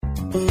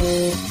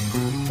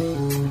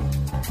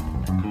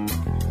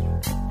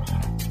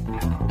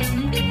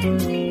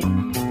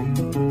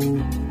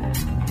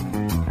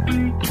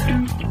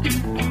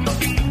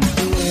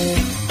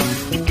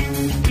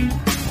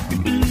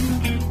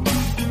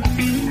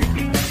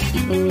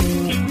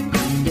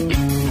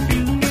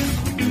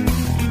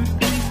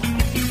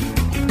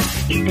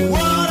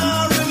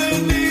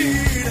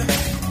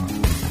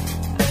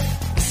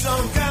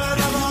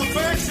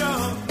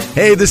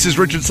Hey, this is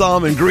Richard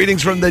Solomon.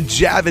 Greetings from the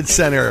Javits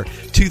Center.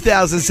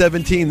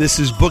 2017, this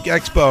is Book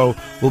Expo.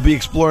 We'll be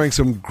exploring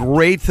some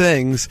great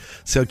things,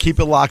 so keep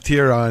it locked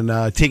here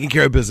on Taking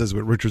Care of Business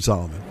with Richard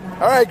Solomon.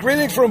 All right,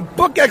 greetings from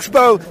Book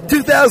Expo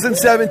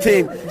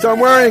 2017. So I'm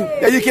wearing,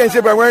 you can't see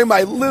it, but I'm wearing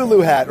my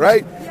Lulu hat,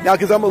 right? Now,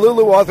 because I'm a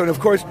Lulu author, and of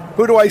course,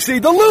 who do I see?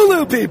 The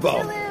Lulu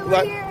people!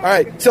 All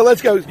right, so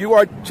let's go. You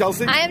are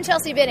Chelsea? I am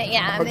Chelsea Bennett,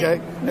 yeah.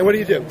 Okay, and what do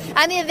you do?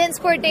 I'm the events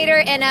coordinator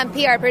and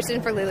PR person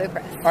for Lulu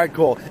Press. All right,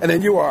 cool. And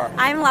then you are?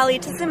 I'm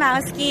Lalita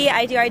Samowski.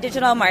 I do our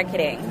digital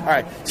marketing. All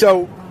right,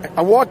 so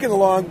I'm walking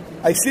along.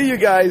 I see you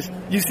guys.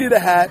 You see the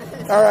hat.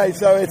 All right,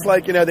 so it's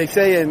like, they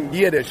say in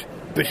Yiddish,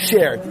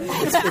 beshared.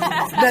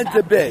 It's meant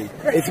to be.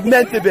 It's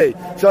meant to be.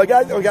 So I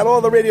got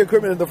all the radio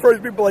equipment, and the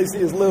first people I see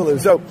is Lulu.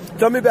 So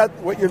tell me about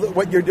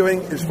what you're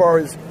doing as far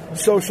as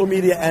social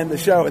media and the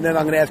show, and then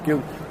I'm going to ask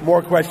you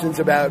more questions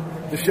about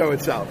the show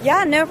itself.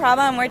 Yeah, no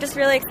problem. We're just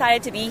really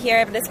excited to be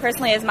here. This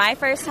personally is my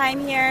first time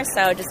here,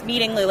 so just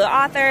meeting Lulu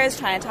authors,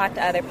 trying to talk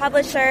to other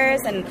publishers,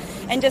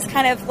 and just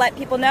kind of let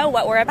people know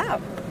what we're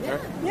about.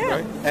 Yeah.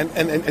 Right.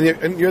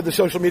 And you're the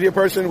social media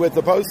person with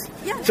the posts?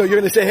 Yeah. So you're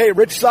going to say, hey,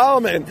 Rich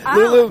Solomon,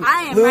 Lulu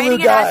I am Lulu writing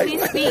guy. it as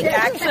we speak,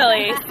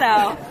 actually. So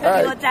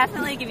right. we'll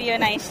definitely give you a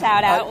nice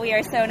shout out. We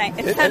are so nice.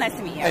 It's so nice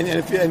to meet you.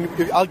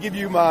 And I'll give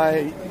you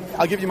my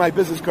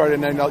business card,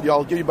 and then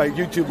I'll give you my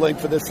YouTube link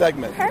for this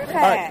segment. Perfect.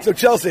 All right. So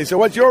Chelsea,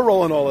 what's your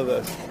role in all of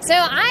this? So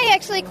I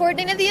actually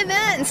coordinated the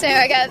event, so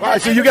I got... All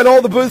right, so you got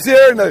all the booths here,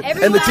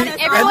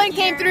 everyone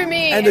came through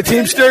me. And the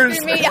Teamsters?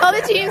 All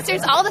the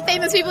Teamsters, all the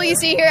famous people you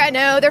see here, I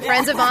know, they're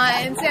friends of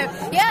mine.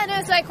 So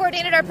so I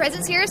coordinated our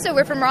presence here. So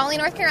we're from Raleigh,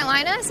 North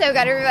Carolina, so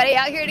got everybody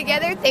out here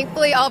together.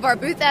 Thankfully, all of our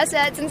booth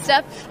assets and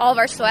stuff, all of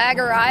our swag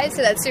arrived,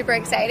 so that's super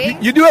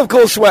exciting. You do have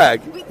cool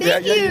swag.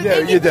 Thank you you. do.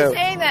 Thank you for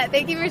saying that.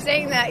 Thank you for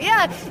saying that.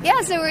 Yeah.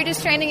 So we're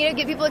just trying to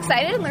get people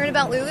excited and learn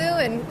about Lulu,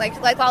 and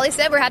like Lolly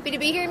said, we're happy to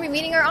be here and be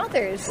meeting our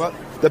authors. Well,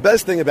 the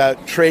best thing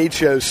about trade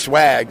show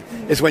swag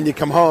is when you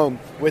come home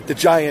with the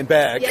giant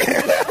bag.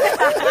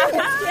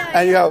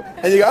 And you go,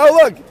 oh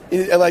look,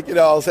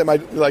 I'll say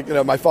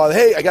my father,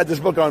 hey, I got this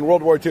book on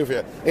World War II for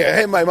you.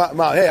 Hey, my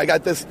mom, hey, I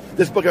got this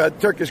book about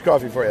Turkish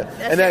coffee for you.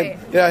 That's right.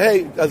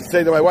 Hey, I'll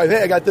say to my wife,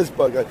 hey, I got this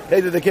book.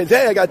 Hey, to the kids,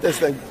 hey, I got this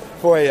thing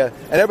for you.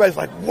 And everybody's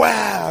like,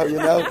 wow, You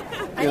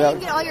can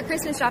get all your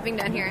Christmas shopping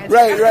done here.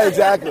 Right,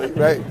 exactly,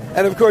 right.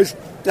 And of course,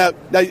 now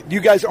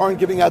you guys aren't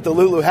giving out the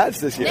Lulu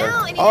hats this year.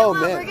 No, and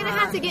we're going to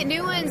have to get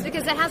new ones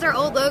because it has our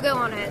old logo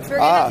on it. So we're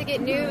going to have to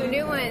get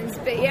new ones.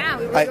 But yeah,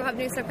 we'll have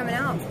new stuff coming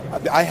out.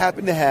 I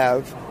happen to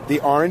have the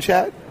orange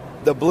hat,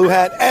 the blue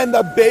hat, and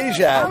the beige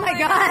hat. Oh my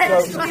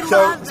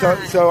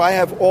gosh. So I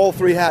have all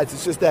three hats.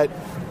 It's just that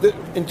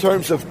in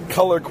terms of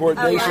color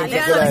coordination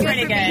that's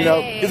pretty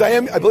good. Because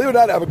I believe it or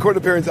not, I have a court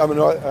appearance. I'm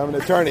an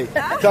attorney, so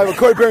I have a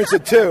court appearance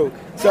at 2.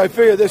 So I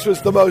figured this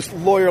was the most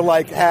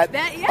lawyer-like hat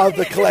of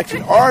the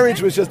collection.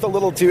 Orange was just a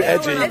little too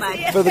edgy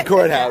for the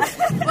courthouse.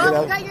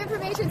 Well, we got your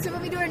information, so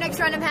when we do our next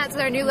round of hats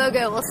with our new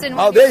logo, we'll send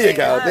one. Oh, there you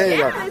go.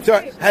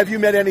 So have you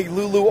met any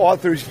Lulu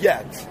authors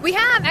yet? We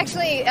have,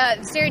 actually,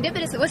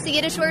 serendipitous. What's the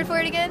Yiddish word for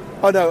it again?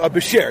 Oh, no,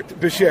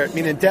 beshert,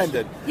 mean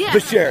intended. Yeah.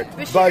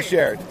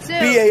 Beshert. So,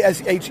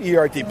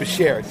 B-A-S-H-E-R-T,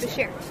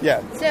 beshert.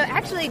 Yeah. So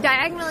actually,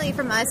 diagonally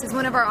from us is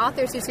one of our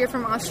authors who's here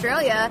from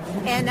Australia,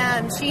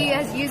 and she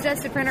has used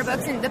us to print her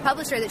books, and the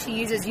publisher that she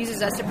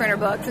uses us to print her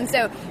books. And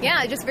so,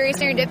 just very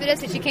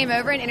serendipitous that she came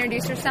over and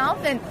introduced herself,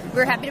 and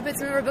we're happy to put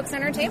some of her books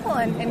on her table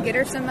and get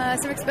her some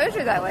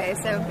exposure that way.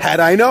 So had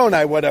I known,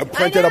 I would have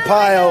printed a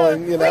pile,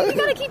 and Well, you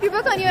got to keep your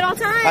book on you at all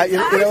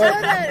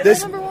times.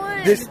 This number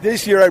one.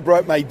 This year I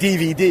brought my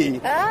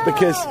DVD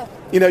because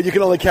you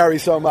can only carry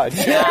so much.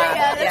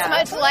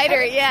 That's much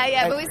lighter.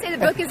 But we say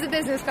the book is the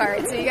business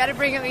card, so you got to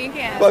bring it when you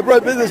can. Well, I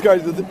brought business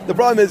cards. The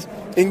problem is,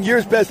 in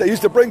years past, I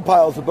used to bring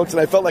piles of books,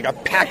 and I felt like a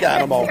pack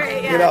animal.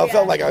 I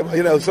felt like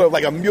sort of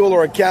like a mule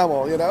or a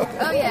camel.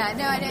 Oh yeah,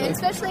 no, and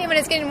especially when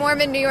it's getting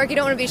warm in New York, you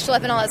don't want to be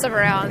schlepping all that stuff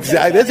around.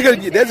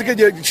 Exactly. That's a good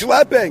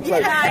schlepping.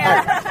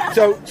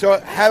 So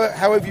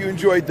how have you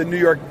enjoyed the New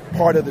York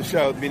part of the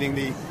show, meaning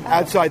the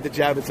outside the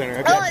Javits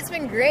Center? It's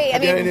been great.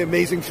 Have you had any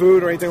amazing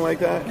food or anything like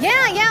that?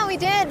 Yeah, we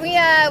did. We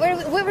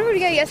where did we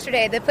go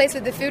yesterday? The place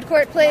with the food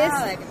court place.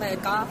 Like the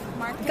Gotham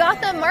Market.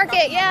 Gotham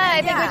Market. Yeah,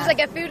 I think it was like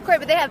a food court,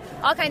 but they have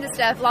all kinds of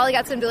stuff. Lolly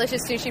got some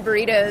delicious sushi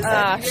burritos.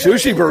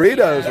 Sushi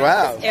burritos.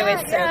 Wow. It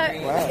was so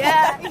great. Wow.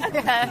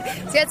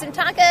 Yeah. So we had some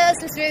tacos,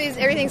 some smoothies.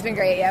 Everything's been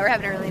great. Yeah, we're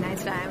having a really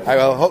nice time. I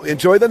will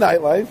enjoy the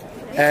nightlife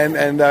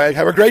and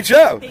have a great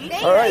show.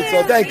 All right.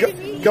 So thank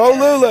you. Go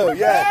Lulu.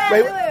 Yeah.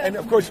 Wait, and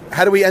of course,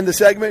 how do we end the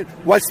segment?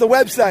 What's the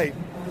website?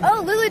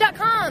 Oh,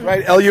 Lulu.com.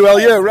 Right,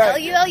 Lulu,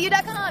 right.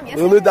 Lulu.com. Yes,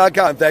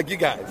 Lulu.com. Thank you,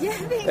 guys. Yeah,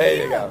 thank there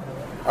you. you go.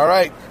 All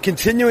right,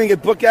 continuing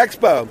at Book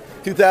Expo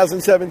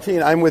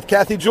 2017, I'm with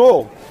Kathy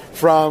Jewell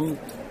from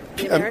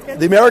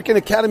the American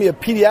Academy of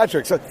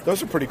Pediatrics. So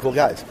those are pretty cool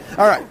guys.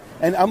 All right,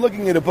 and I'm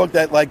looking at a book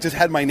that just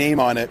had my name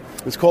on it.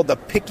 It's called The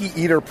Picky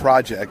Eater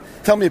Project.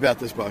 Tell me about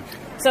this book.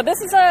 So this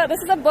is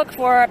a book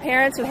for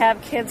parents who have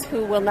kids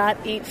who will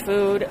not eat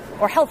food,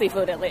 or healthy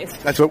food at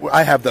least. That's what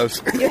I have those.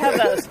 You have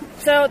those.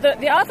 So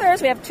the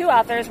authors, we have two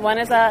authors. One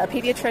is a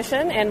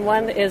pediatrician and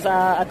one is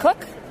a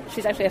cook.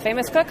 She's actually a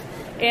famous cook.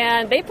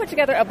 And they put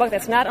together a book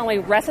that's not only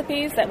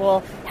recipes that will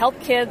help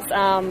kids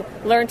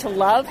learn to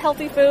love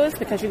healthy foods,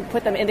 because you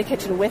put them in the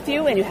kitchen with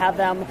you and you have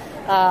them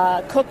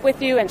cook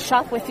with you and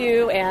shop with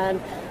you,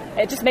 and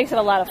it just makes it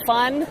a lot of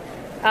fun.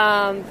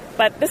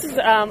 But this is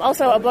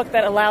also a book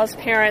that allows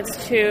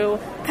parents to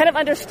kind of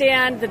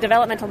understand the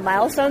developmental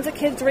milestones that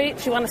kids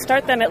reach. You want to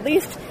start them at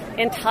least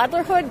in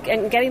toddlerhood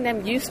and getting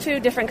them used to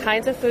different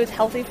kinds of foods,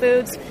 healthy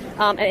foods,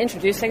 and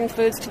introducing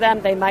foods to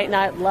them they might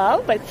not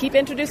love, but keep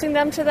introducing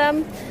them to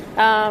them.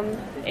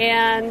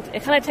 And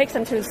it kind of takes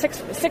them through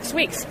six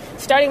weeks,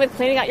 starting with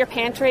cleaning out your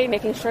pantry,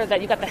 making sure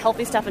that you got the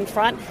healthy stuff in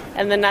front,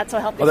 and the not so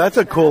healthy. Oh, that's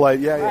a cool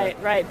idea.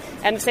 Right.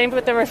 And same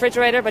with the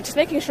refrigerator, but just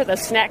making sure the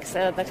snacks,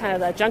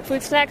 the junk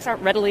food snacks,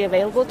 aren't readily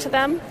available to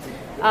them.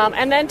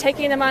 And then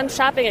taking them on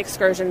shopping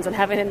excursions and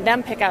having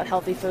them pick out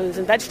healthy foods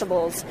and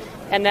vegetables,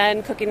 and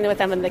then cooking with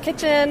them in the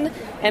kitchen.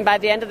 And by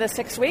the end of the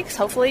 6 weeks,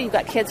 hopefully you've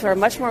got kids who are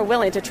much more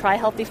willing to try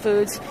healthy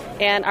foods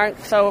and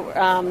aren't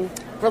so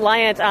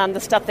reliant on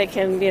the stuff they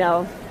can,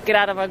 get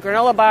out of a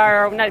granola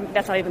bar.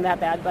 That's not even that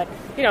bad, but,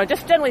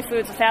 just generally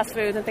foods, fast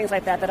foods and things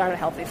like that aren't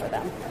healthy for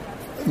them.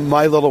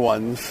 My little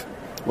ones,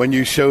 when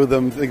you show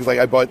them things like,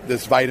 I bought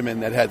this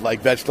vitamin that had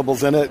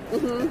vegetables in it,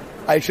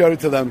 I showed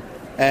it to them.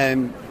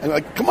 And I'm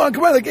like, come on,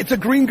 it's a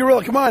green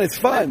gorilla, come on, it's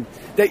fun.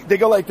 They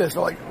go like this,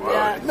 they're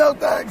like, no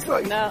thanks.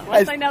 No,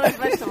 once I know it's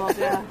vegetables,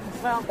 yeah.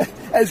 Well,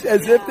 as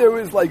if there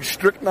was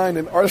strychnine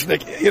and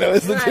arsenic,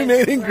 as the two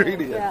main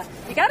ingredients. Yeah.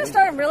 You got to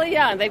start them really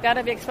young. They've got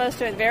to be exposed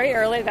to it very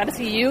early. They've got to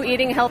see you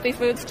eating healthy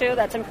foods too.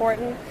 That's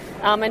important.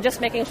 And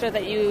just making sure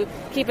that you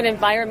keep an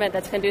environment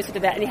that's conducive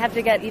to that. And you have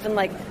to get even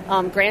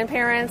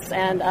grandparents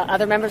and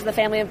other members of the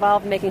family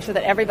involved, making sure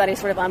that everybody's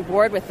sort of on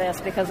board with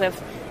this. Because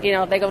if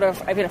they go to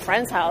a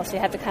friend's house, you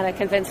have to kind of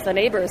convince the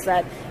neighbors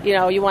that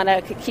you want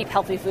to keep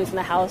healthy foods in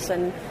the house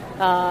and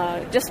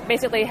just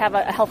basically have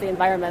a healthy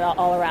environment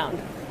all around.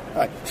 All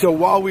right. So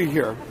while we're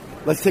here,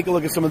 let's take a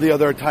look at some of the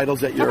other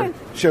titles that you're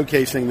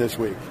showcasing this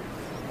week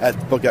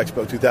at Book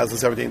Expo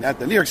 2017 at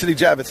the New York City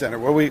Javits Center.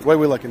 What are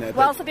we looking at?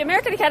 Well, so the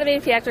American Academy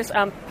of Pediatrics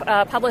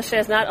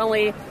publishes not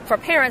only for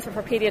parents but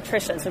for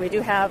pediatricians. So we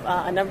do have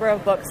a number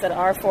of books that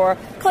are for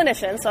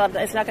clinicians, so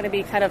it's not going to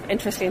be kind of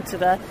interesting to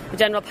the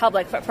general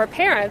public. But for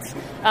parents,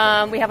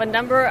 we have a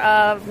number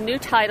of new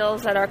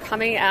titles that are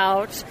coming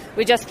out.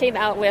 We just came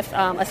out with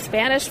a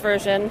Spanish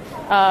version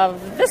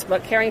of this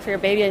book, Caring for Your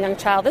Baby and Young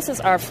Child. This is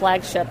our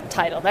flagship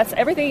title. That's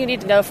everything you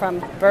need to know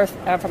from birth,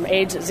 from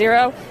age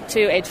 0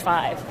 to age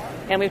 5.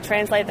 And we've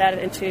translated that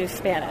into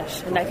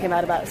Spanish, and that came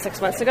out about 6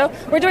 months ago.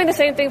 We're doing the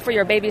same thing for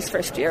your baby's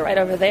first year right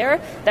over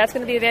there. That's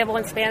going to be available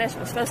in Spanish.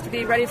 We're supposed to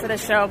be ready for the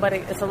show, but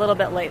it's a little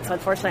bit late, so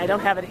unfortunately I don't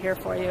have it here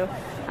for you.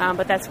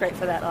 But that's great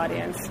for that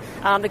audience.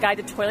 The Guide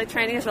to Toilet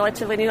Training is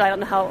relatively new. I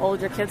don't know how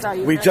old your kids are.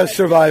 We just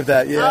survived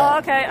that, yeah. Oh,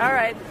 okay, all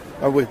right.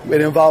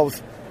 It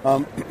involves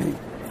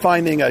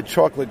finding a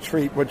chocolate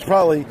treat, which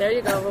probably, there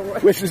you go.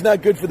 Which is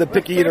not good for the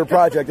Picky Eater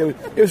Project.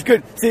 It was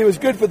good. See, it was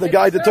good for the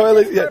Guide to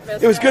Toilet.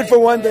 It was good for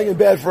one thing and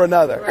bad for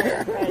another.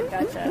 Right,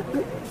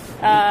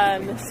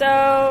 gotcha.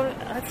 So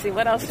let's see,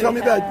 what else? Tell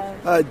me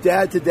about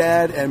Dad to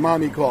Dad and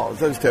Mommy Calls.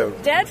 Those two.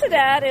 Dad to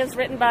Dad is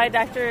written by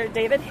Dr.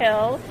 David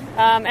Hill,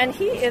 and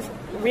he is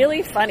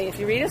really funny. If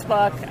you read his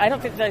book, I don't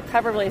think the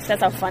cover really says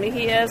how funny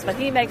he is, but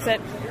he makes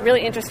it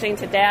really interesting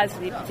to dads to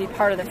be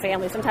part of the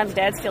family. Sometimes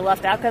dads feel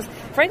left out because,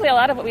 frankly, a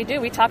lot of what we do,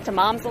 we talk to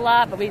moms a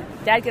lot, but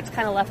dad gets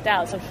kind of left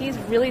out. So he's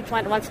really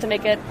wants to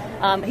make it.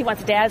 He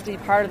wants dads to be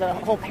part of the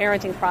whole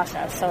parenting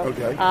process. So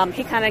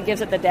he kind of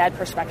gives it the dad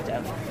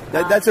perspective.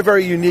 That's a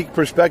very unique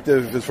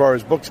perspective as far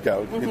as books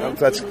go.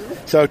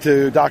 So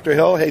to Dr.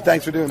 Hill, hey,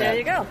 thanks for doing that. There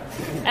you go.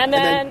 And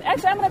then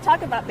actually, I'm going to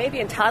talk about Baby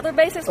and Toddler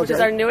Basics, which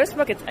is our newest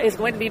book. It's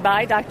going to be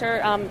by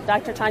Dr.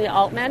 Tanya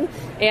Altman,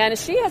 and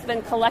she has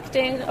been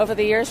collecting over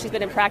the years. She's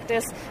been in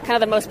practice kind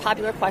of the most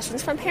popular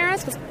questions from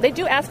parents, because they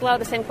do ask a lot of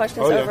the same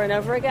questions over and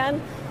over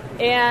again.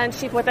 And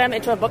she put them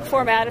into a book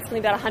format. It's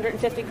going to be about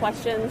 150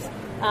 questions.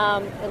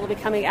 It will be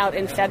coming out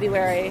in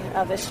February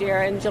of this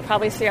year, and you'll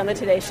probably see her on the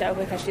Today Show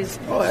because she's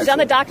on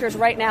the doctors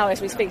right now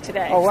as we speak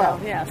today. Oh, wow.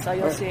 So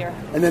you'll see her.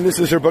 And then this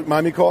is her book,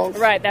 Mommy Calls?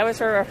 Right, that was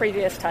her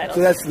previous title.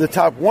 So that's the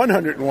top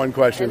 101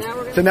 questions.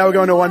 So now we're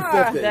going to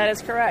 150. That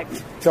is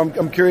correct. So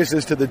I'm curious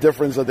as to the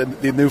difference of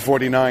the new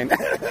 49.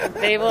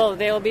 They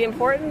will be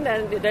important,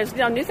 and there's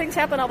new things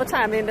happen all the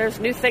time. I mean, there's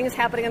new things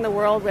happening in the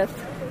world with.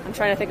 I'm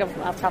trying to think of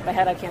off the top of my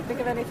head. I can't think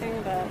of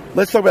anything. But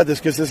let's talk about this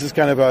because this is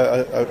kind of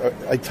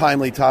a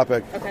timely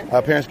topic. Okay.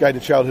 Parents' Guide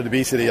to Childhood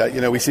Obesity.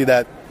 We see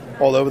that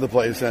all over the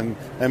place. And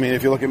I mean,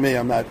 if you look at me,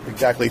 I'm not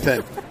exactly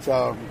thin.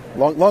 So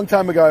long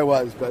time ago I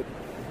was, but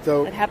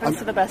so it happens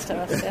to the best of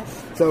us.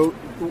 Yes. So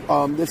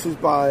this is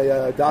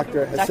by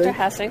Dr. Hessink. Dr.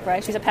 Hessink,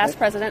 right? She's a past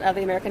president of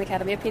the American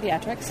Academy of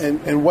Pediatrics.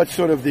 And what's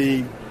sort of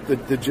the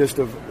gist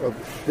of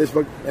this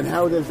book, and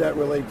how does that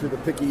relate to the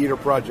Picky Eater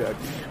Project?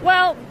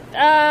 Well,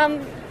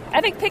 I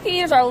think picky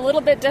eaters are a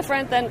little bit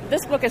different than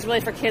this book is really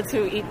for kids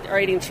who are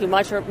eating too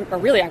much or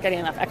really aren't getting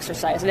enough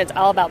exercise, and it's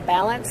all about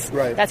balance.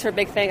 Right. That's her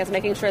big thing, is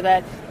making sure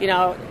that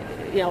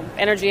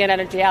energy in,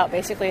 energy out.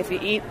 Basically, if you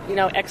eat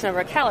X number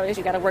of calories,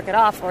 you got to work it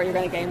off, or you're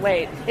going to gain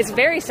weight. It's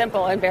very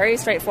simple and very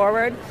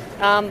straightforward,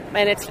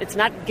 and it's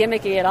not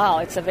gimmicky at all.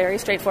 It's a very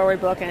straightforward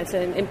book, and it's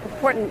an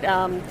important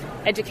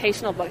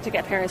educational book to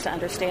get parents to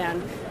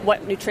understand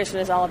what nutrition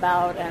is all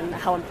about and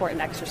how important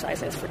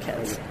exercise is for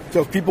kids. So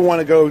if people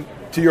want to go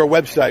to your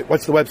website,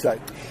 what's the website?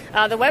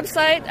 The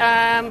website,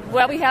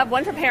 we have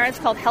one for parents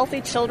called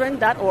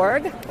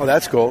healthychildren.org. Oh,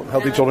 that's cool.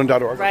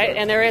 Healthychildren.org. Right,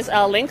 and there is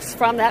links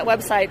from that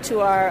website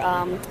to our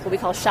what we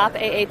call Shop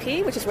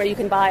AAP, which is where you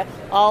can buy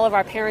all of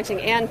our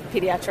parenting and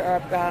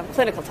pediatric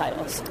clinical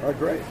titles. Oh,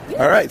 great.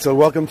 Yeah. All right, so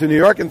welcome to New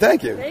York, and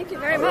thank you. Thank you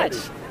very much.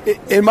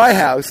 In my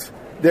house,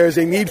 there's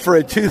a need for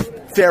a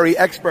tooth fairy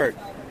expert,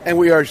 and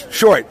we are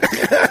short.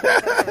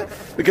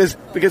 because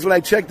when I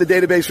checked the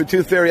database for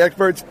tooth fairy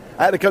experts,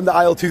 I had to come to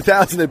aisle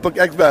 2000 at Book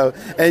Expo,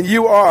 and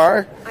you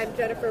are... I'm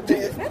Jennifer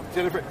Boyer.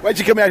 Jennifer, why don't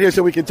you come out here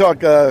so we can talk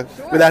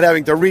without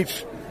having to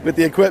reach with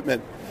the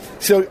equipment?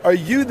 So are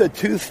you the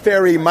tooth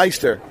fairy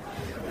meister?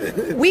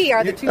 We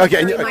are the tooth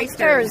fairy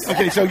meisters.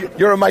 Okay, so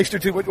you're a meister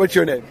too. What's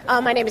your name?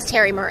 My name is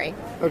Terry Murray.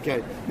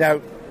 Okay.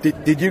 Now,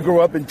 did you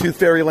grow up in Tooth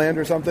Fairy Land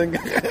or something?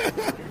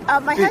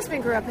 My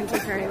husband grew up in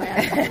Tooth Fairy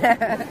Land.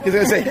 I was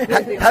going to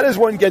say, how does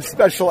one get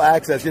special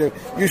access?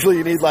 Usually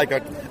you need like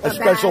a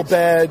special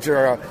badge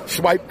or a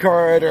swipe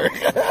card. Or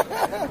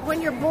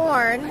When you're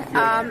born,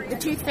 the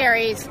Tooth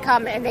Fairies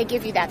come and they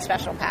give you that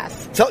special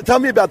pass. Tell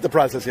me about the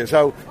process here.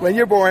 So when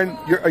you're born,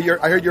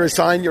 I heard you're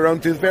assigned your own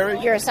Tooth Fairy?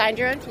 You're assigned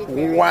your own Tooth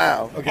Fairy.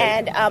 Wow. Okay.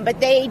 And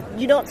but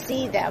you don't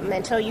see them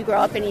until you grow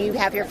up and you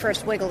have your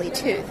first wiggly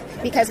tooth,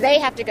 because they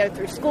have to go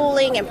through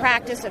schooling and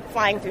practice of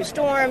flying through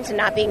storms and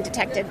not being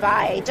detected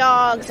by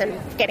dogs and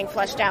getting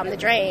flushed down the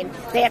drain.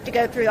 They have to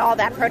go through all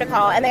that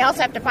protocol, and they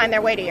also have to find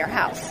their way to your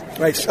house.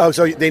 Right. Oh,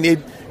 so they need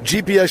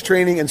GPS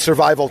training and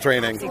survival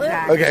training.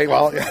 Exactly. Okay,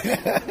 well...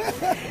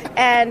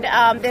 And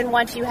then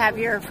once you have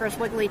your first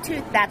wiggly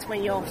tooth, that's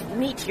when you'll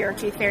meet your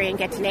Tooth Fairy and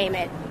get to name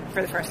it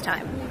for the first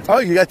time. Oh,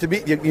 you got to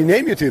meet... You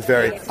name your Tooth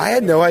Fairy? I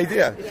had no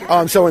idea. Oh,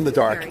 I'm so in the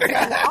dark.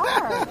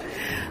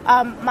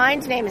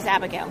 Mine's name is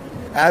Abigail.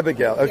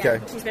 Abigail, okay.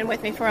 Yeah, she's been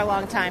with me for a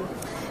long time.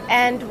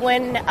 And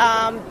when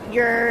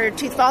your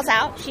tooth falls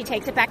out, she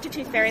takes it back to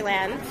Tooth Fairy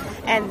Land,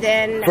 and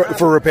then...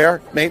 For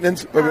repair?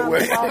 Maintenance? For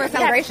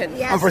celebration.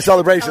 Yes. Oh, for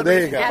celebration.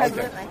 There you go.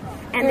 Absolutely. Okay.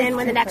 And then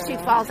when the next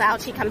tooth falls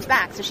out, she comes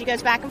back. So she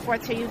goes back and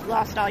forth till you've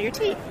lost all your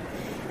teeth.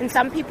 And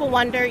some people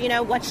wonder,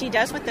 what she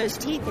does with those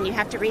teeth, and you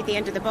have to read the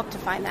end of the book to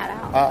find that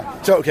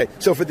out.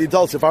 So for the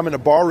adults, if I'm in a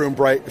barroom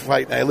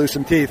fight and I lose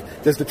some teeth,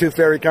 does the Tooth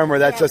Fairy come, or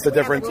that's just a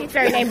different... We have a Tooth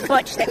Fairy named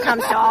Butch that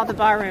comes to all the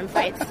barroom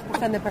fights.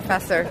 And the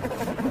professor.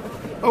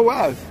 Oh,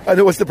 wow. I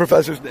know what's the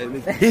professor's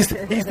name. He's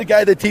the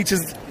guy that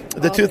teaches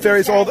the Tooth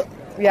Fairies all the...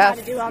 Yes, how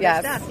to do all this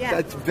stuff, yeah.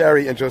 That's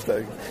very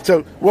interesting.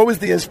 So what was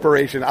the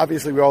inspiration?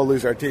 Obviously, we all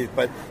lose our teeth,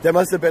 but there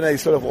must have been a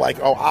sort of like,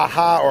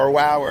 aha, or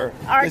wow, or...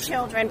 Our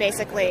children,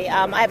 basically.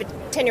 I have a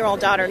 10-year-old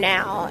daughter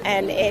now,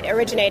 and it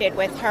originated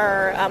with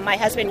her. My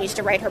husband used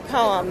to write her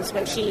poems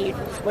when she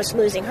was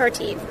losing her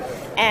teeth,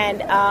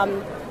 and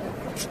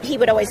he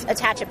would always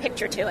attach a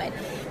picture to it.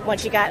 When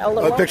she got a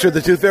little... A picture of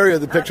the Tooth Fairy or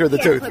the picture of the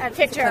tooth? A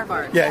picture.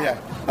 Yeah.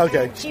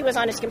 Okay. And she was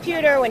on his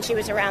computer when she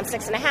was around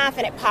 6.5,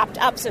 and it popped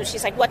up. So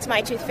she's like, "What's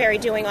my Tooth Fairy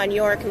doing on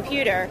your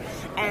computer?"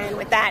 And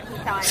with that, he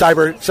thought...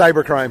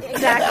 Cybercrime.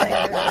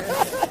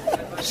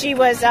 Exactly. She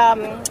was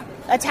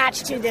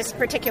attached to this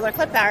particular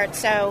clip art,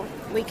 so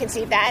we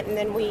conceived that, and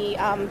then we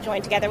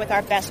joined together with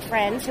our best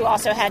friends who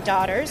also had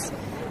daughters.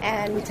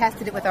 And we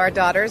tested it with our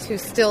daughters, who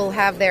still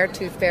have their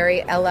Tooth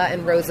Fairy, Ella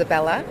and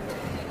Rosabella.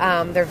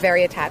 They're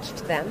very attached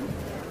to them.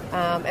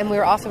 And we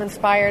were also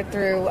inspired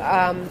through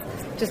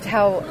just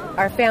how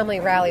our family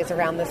rallies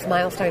around this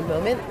milestone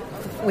moment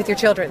with your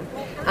children.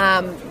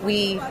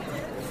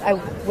 I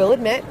will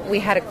admit, we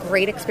had a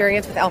great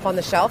experience with Elf on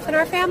the Shelf in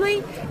our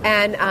family,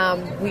 and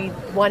we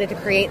wanted to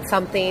create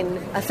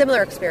a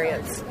similar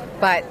experience,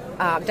 but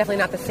definitely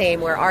not the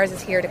same, where ours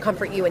is here to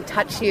comfort you and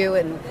touch you,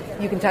 and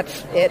you can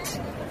touch it,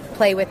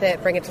 play with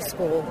it, bring it to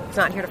school. It's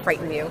not here to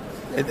frighten you.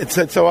 It's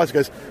so awesome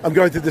because I'm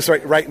going through this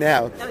right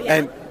now. Oh,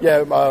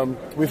 yeah? And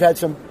we've had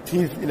some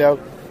teeth,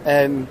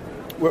 and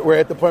we're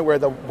at the point where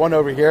the one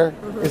over here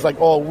is like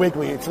all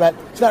wiggly. It's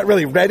not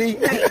really ready.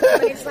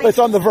 But it's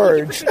on the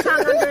verge. Put your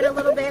tongue under it a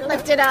little bit,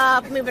 lift it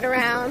up, move it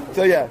around.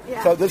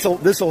 So so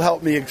this will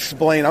help me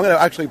explain. I'm going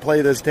to actually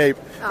play this tape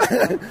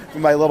for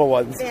my little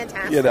ones.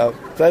 Fantastic. So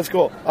that's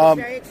cool.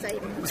 Very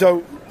exciting.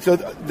 So So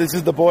this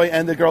is the boy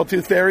and the girl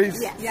tooth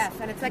fairies? Yes,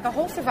 and it's like a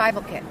whole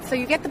survival kit. So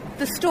you get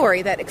the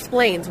story that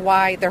explains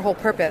why their whole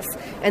purpose,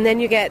 and then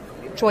you get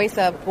choice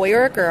of boy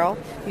or a girl.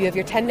 You have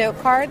your 10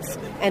 note cards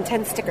and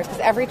 10 stickers,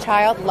 because every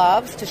child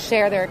loves to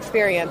share their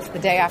experience the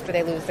day after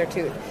they lose their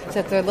tooth.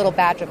 So it's their little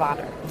badge of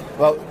honor.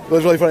 Well, it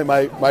was really funny.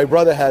 My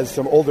brother has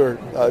some older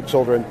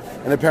children,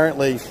 and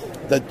apparently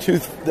the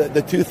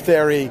tooth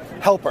fairy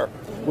helper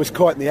was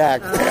caught in the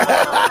act.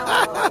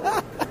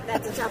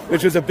 That's a tough one.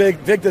 Which was a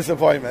big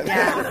disappointment.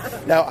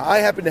 Yeah. Now, I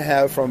happen to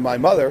have from my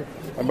mother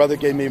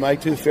gave me my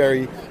tooth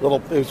fairy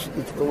little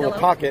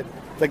pocket.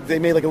 It's like they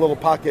made like a little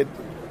pocket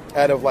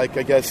out of like,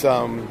 I guess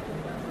kind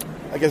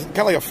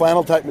of like a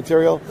flannel type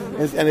material,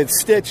 and it's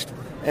stitched,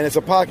 and it's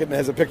a pocket, and it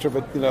has a picture of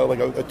like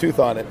a tooth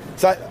on it.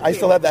 So I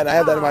still have that, and I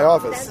have that in my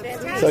office.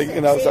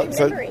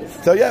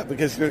 That's So yeah,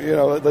 because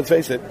let's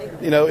face it,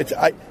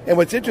 and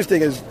what's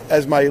interesting is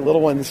as my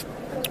little ones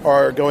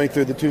are going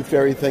through the tooth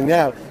fairy thing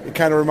now, it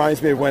kind of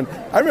reminds me of when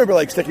I remember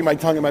like sticking my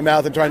tongue in my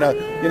mouth and trying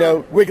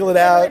to wiggle it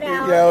out,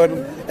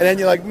 and then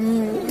you're like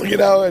and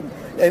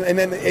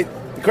then the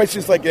question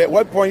is like, at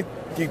what point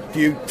do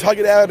you tug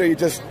it out, or you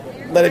just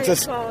let it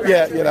just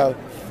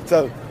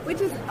so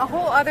Which is a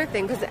whole other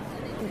thing, because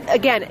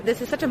again,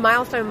 this is such a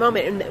milestone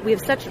moment, and we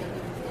have such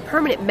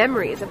permanent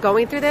memories of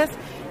going through this.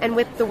 And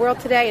with the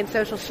world today and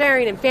social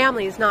sharing and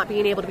families not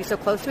being able to be so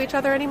close to each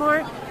other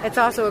anymore, it's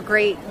also a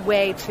great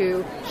way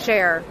to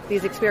share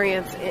these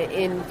experiences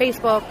in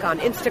Facebook, on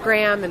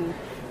Instagram, and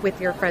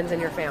with your friends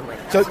and your family.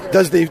 So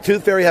does the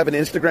Tooth Fairy have an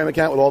Instagram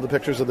account with all the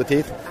pictures of the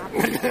teeth?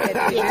 We do.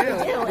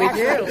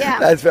 Yeah.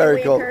 That's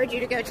very cool. We encourage you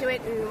to go to it,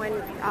 and when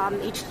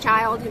each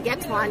child who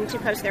gets one to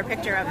post their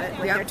picture of it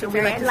with their tooth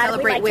fairy. We like to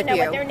celebrate with to know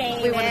you. what their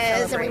name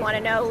is, and we want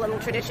to know little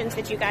traditions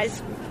that you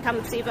guys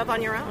come see up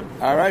on your own.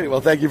 All right.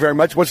 Well, thank you very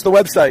much. What's the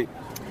website?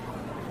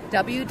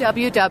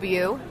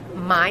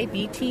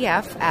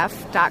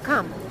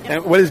 www.mybtff.com.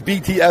 And what is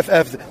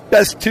BTFF?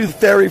 Best Tooth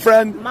Fairy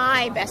Friend?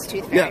 My best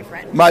tooth fairy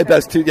friend. My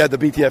best tooth. Yeah, the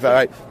BTFF. All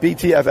right,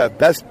 BTFF.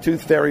 Best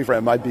Tooth Fairy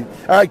Friend. All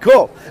right,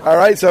 cool. All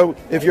right. So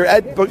if you're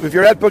at Book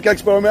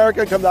Expo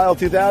America, come to aisle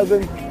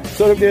 2000,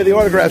 sort of near the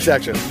autograph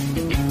section.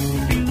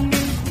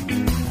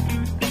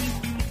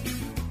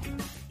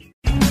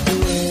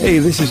 Hey,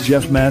 this is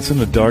Jeff Mattson,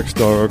 the Dark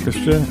Star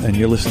Orchestra, and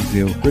you're listening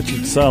to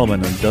Richard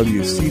Solomon on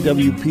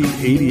WCWP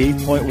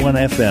 88.1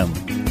 FM.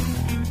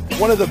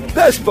 One of the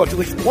best books, at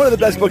least one of the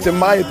best books in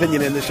my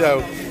opinion in the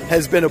show,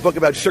 has been a book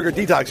about sugar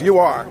detox. You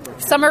are.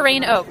 Summer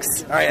Rain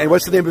Oaks. All right, and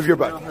what's the name of your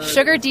book?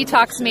 Sugar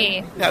Detox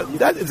Me. Now,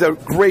 that is a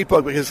great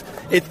book because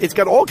it's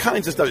got all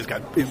kinds of stuff. It's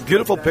got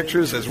beautiful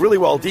pictures. It's really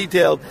well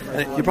detailed.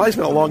 And you probably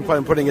spent a long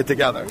time putting it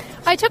together.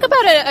 I took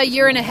about a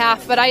year and a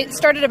half, but I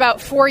started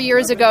about 4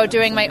 years ago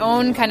doing my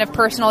own kind of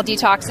personal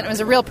detox, and it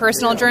was a real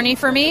personal journey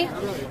for me.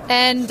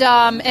 And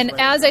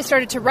as I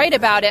started to write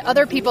about it,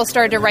 other people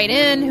started to write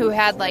in who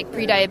had like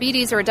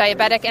prediabetes or were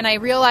diabetic, and I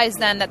realized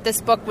then that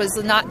this book was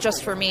not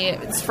just for me,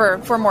 it's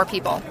for more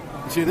people.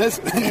 See this?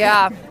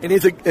 Yeah.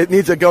 It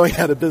needs a going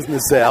out of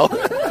business sale.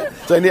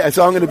 So I'm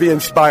going to be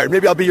inspired.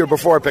 Maybe I'll be your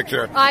before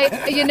picture.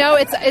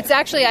 It's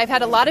actually, I've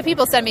had a lot of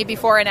people send me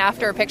before and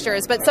after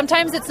pictures, but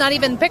sometimes it's not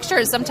even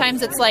pictures.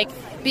 Sometimes it's like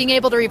being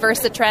able to reverse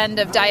the trend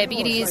of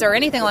diabetes or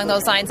anything along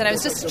those lines. And I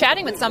was just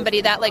chatting with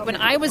somebody that, like, when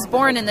I was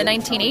born in the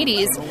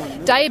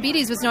 1980s,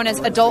 diabetes was known as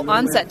adult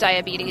onset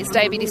diabetes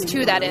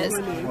 2, that is.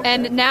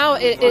 And now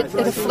it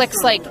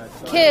afflicts, like,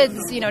 kids,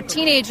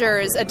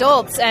 teenagers,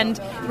 adults, and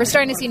we're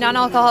starting to see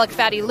non-alcoholic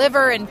fatty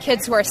liver in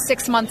kids who are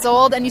 6 months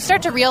old. And you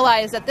start to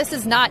realize that this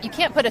is not, you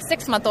can't put a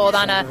 6-month-old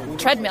on a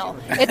treadmill.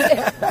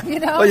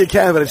 Well, you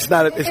can, but it's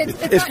not.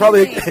 It's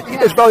probably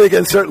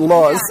against certain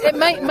laws. It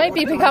might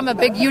become a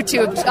big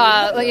YouTube.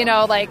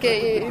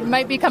 It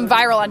might become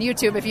viral on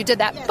YouTube if you did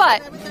that.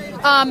 But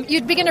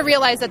you'd begin to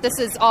realize that this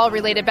is all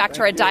related back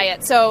to our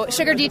diet. So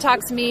Sugar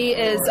Detox Me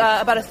is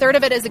about a third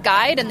of it is a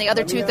guide, and the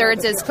other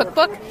 2/3 is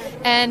cookbook.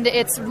 And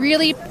it's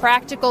really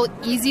practical,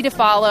 easy to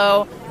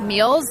follow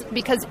meals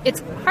because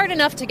it's hard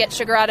enough to get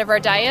sugar out of our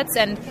diets,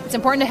 and it's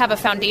important to have a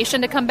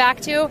foundation to come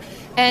back to.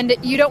 And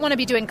you don't want to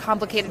be doing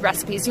complicated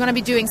recipes. You want to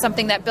be doing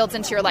something that builds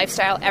into your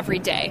lifestyle every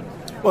day.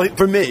 Well,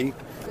 for me,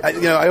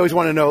 I always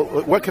want to know,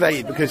 what could I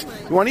eat? Because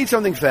you want to eat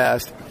something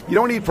fast. You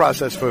don't want to eat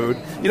processed food.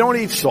 You don't want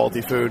to eat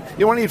salty food. You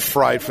don't want to eat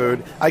fried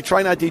food. I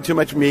try not to eat too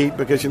much meat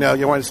because, you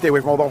want to stay away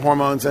from all the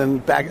hormones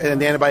and the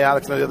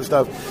antibiotics and all the other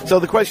stuff. So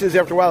the question is,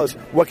 after a while, is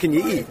what can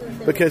you eat?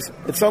 Because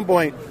at some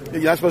point,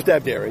 you're not supposed to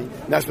have dairy.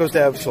 You're not supposed to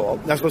have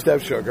salt. You're not supposed to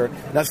have sugar.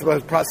 You're not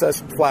supposed to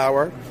process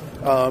flour.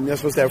 You're not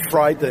supposed to have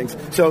fried things.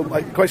 So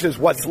my question is,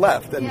 what's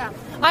left? And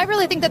I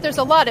really think that there's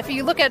a lot. If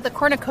you look at the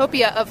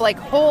cornucopia of like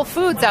whole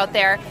foods out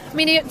there, I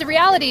mean, the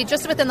reality,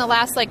 just within the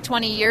last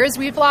 20 years,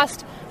 we've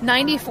lost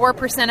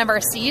 94% of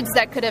our seeds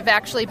that could have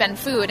actually been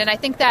food. And I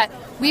think that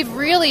we've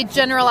really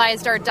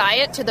generalized our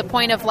diet to the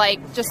point of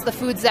like just the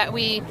foods that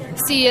we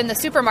see in the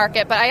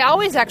supermarket. But I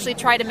always actually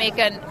try to make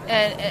an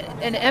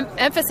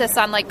emphasis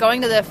on like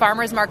going to the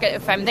farmer's market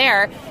if I'm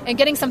there and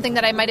getting something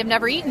that I might have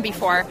never eaten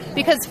before,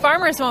 because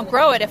farmers won't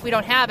grow it if we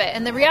don't have it.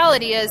 And the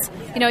reality is,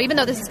 even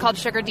though this is called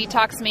Sugar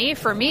Detox Me,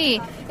 for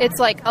me, it's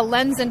like a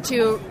lens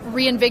into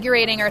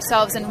reinvigorating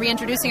ourselves and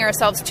reintroducing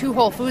ourselves to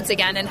whole foods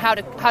again and how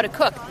to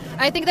cook.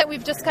 I think that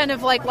we've just kind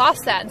of like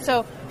lost that. And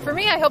so for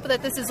me, I hope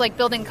that this is like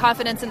building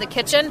confidence in the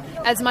kitchen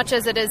as much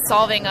as it is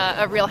solving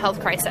a real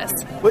health crisis.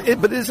 But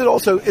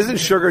isn't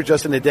sugar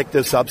just an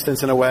addictive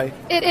substance in a way?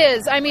 It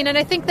is. I mean, and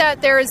I think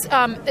that there's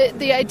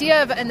the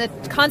idea of and the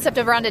concept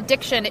of around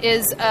addiction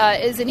is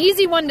an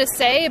easy one to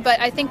say, but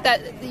I think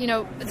that,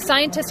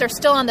 scientists are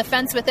still on the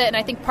fence with it. And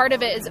I think part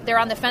of it is they're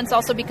on the fence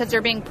also because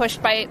they're being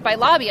pushed by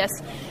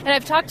lobbyists. And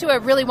I've talked to a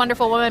really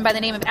wonderful woman by the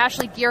name of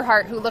Ashley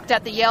Gearhart, who looked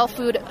at the Yale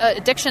Food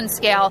Addiction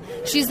Scale.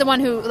 She's the one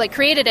who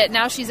created it.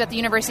 Now she's at the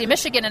University of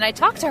Michigan, and I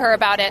talked to her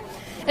about it,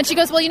 and she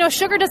goes, well,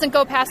 sugar doesn't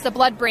go past the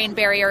blood-brain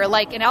barrier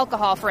like in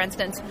alcohol, for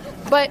instance.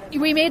 But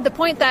we made the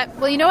point that,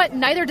 well, you know what,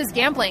 neither does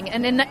gambling.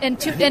 And in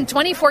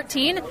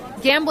 2014,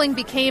 gambling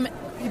became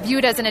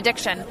viewed as an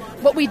addiction.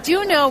 What we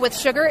do know with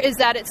sugar is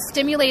that it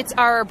stimulates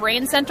our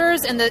brain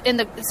centers in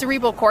the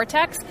cerebral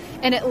cortex,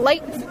 and it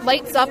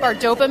lights up our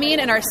dopamine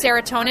and our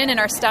serotonin in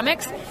our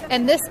stomachs,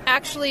 and this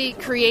actually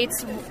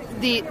creates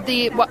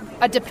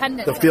a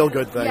dependence. The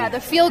feel-good thing. Yeah, the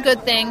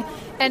feel-good thing.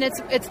 And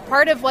it's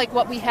part of like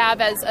what we have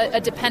as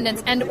a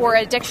dependence and or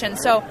addiction.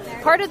 So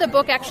part of the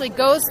book actually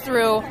goes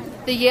through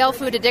the Yale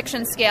Food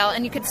Addiction Scale,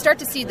 and you could start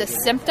to see the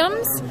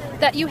symptoms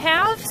that you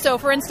have. So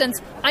for instance,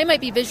 I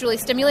might be visually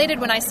stimulated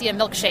when I see a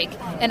milkshake,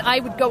 and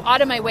I would go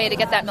out of my way to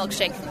get that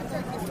milkshake,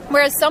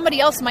 whereas somebody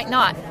else might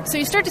not. So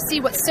you start to see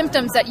what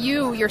symptoms that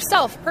you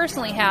yourself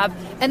personally have,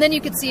 and then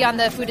you could see on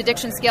the food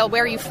addiction scale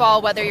where you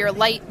fall, whether you're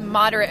light,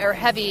 moderate, or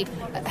heavily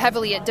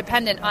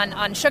dependent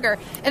on sugar.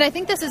 And I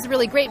think this is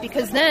really great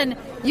because then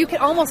you can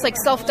almost like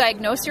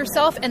self-diagnose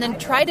yourself and then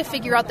try to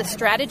figure out the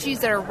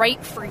strategies that are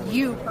right for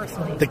you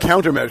personally. The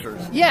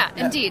countermeasures. Yeah,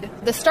 indeed.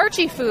 The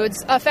starchy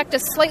foods affect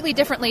us slightly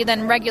differently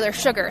than regular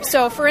sugar.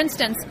 So for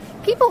instance,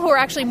 people who are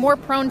actually more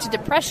prone to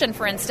depression,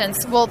 for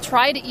instance, will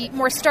try to eat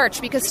more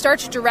starch because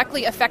starch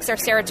directly affects our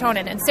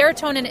serotonin. And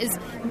serotonin is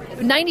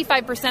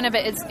 95% of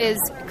it is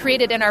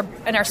created in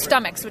our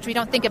stomachs, which we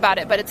don't think about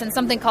it, but it's in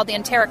something called the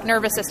enteric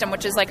nervous system,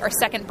 which is like our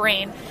second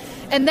brain.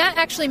 And that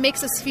actually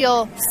makes us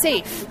feel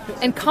safe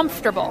and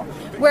comfortable.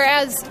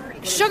 Whereas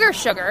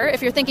sugar,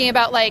 if you're thinking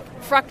about like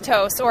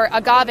fructose or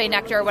agave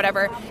nectar or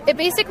whatever, it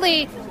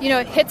basically,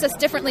 hits us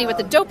differently with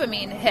the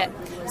dopamine hit.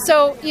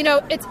 So,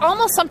 it's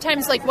almost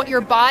sometimes like what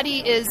your body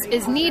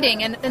is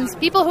needing. And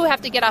people who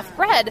have to get off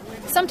bread,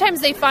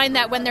 sometimes they find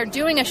that when they're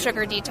doing a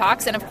sugar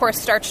detox, and of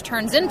course starch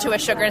turns into a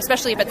sugar,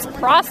 especially if it's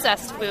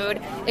processed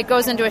food, it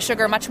goes into a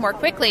sugar much more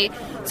quickly.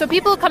 So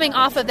people coming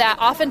off of that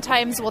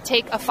oftentimes will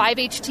take a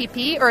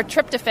 5-HTP or a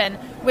tryptophan,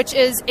 which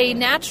is a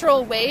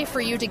natural way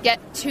for you to get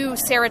to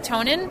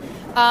serotonin.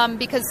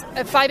 Because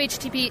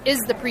 5-HTP is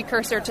the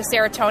precursor to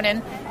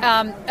serotonin.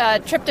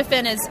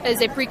 Tryptophan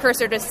is a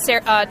precursor to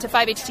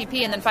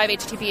 5-HTP, and then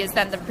 5-HTP is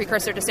then the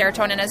precursor to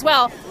serotonin as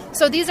well.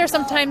 So these are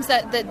sometimes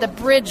the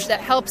bridge that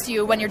helps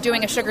you when you're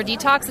doing a sugar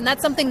detox, and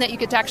that's something that you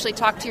could actually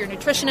talk to your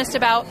nutritionist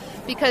about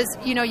because,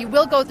 you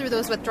will go through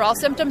those withdrawal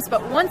symptoms,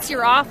 but once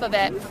you're off of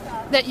it,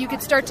 that you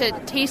could start to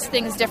taste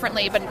things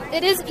differently. But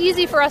it is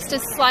easy for us to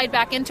slide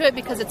back into it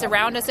because it's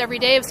around us every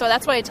day. So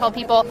that's why I tell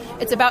people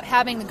it's about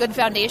having the good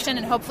foundation,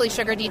 and hopefully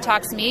Sugar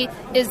Detox Me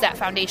is that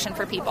foundation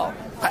for people.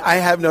 I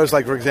have noticed,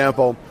 like, for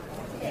example,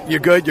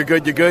 you're good.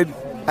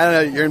 I don't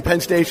know, you're in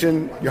Penn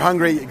Station, you're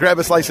hungry, you grab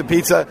a slice of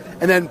pizza,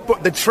 and then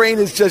the train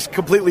is just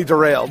completely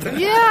derailed.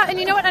 Yeah, and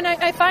you know what? And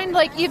I find,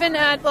 like, even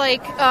at,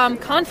 like,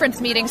 conference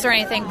meetings or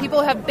anything,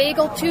 people have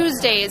Bagel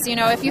Tuesdays.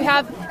 If you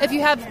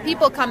have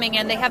people coming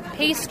in, they have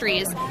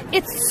pastries.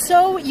 It's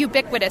so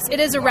ubiquitous. It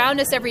is around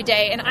us every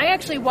day. And I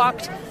actually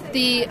walked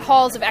the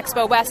halls of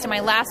Expo West in my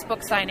last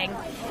book signing,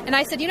 and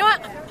I said, you know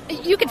what?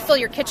 You could fill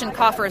your kitchen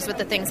coffers with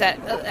the things at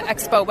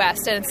Expo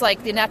West, and it's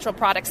like the Natural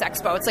Products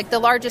Expo. It's like the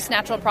largest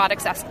natural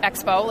products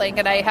expo,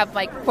 and I have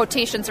like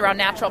quotations around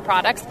natural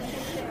products.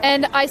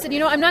 And I said,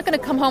 I'm not going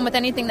to come home with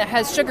anything that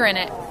has sugar in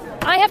it.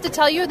 I have to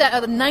tell you that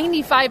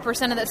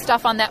 95% of the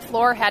stuff on that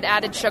floor had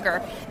added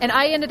sugar. And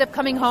I ended up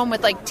coming home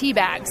with like tea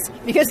bags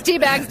because tea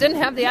bags didn't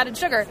have the added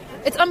sugar.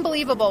 It's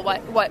unbelievable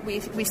what we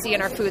see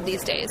in our food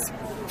these days.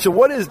 So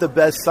what is the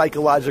best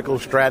psychological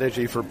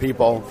strategy for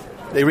people?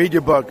 They read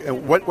your book,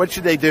 and what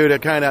should they do to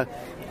kind of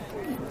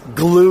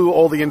glue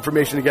all the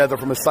information together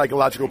from a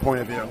psychological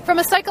point of view? From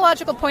a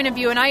psychological point of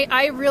view, and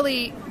I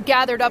really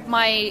gathered up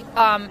my,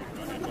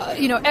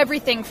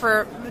 everything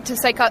to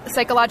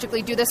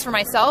psychologically do this for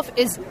myself,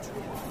 is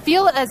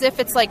feel as if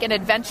it's like an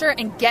adventure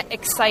and get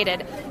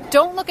excited.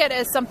 Don't look at it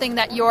as something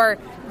that you're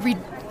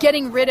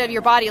getting rid of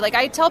your body. Like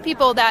I tell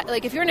people that,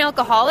 like, if you're an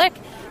alcoholic,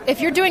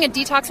 if you're doing a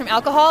detox from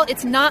alcohol,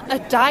 it's not a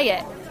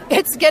diet.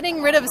 It's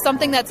getting rid of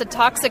something that's a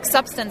toxic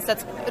substance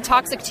that's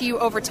toxic to you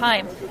over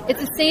time. It's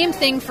the same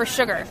thing for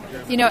sugar,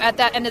 at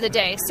that end of the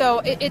day.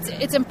 So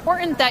it's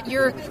important that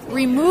you're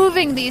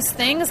removing these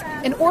things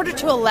in order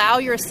to allow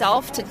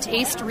yourself to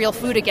taste real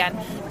food again.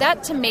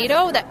 That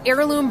tomato, that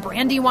heirloom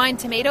Brandywine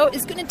tomato,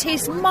 is going to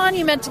taste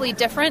monumentally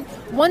different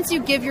once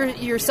you give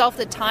yourself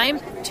the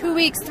time, 2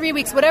 weeks, 3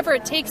 weeks, whatever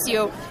it takes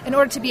you, in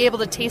order to be able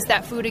to taste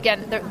that food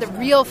again, the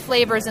real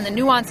flavors and the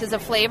nuances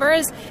of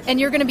flavors, and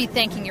you're going to be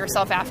thanking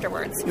yourself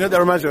afterwards. That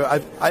reminds me,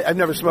 I've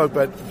never smoked,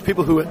 but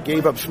people who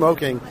gave up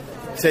smoking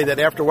say that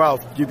after a while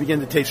you begin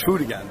to taste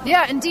food again.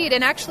 Yeah, indeed.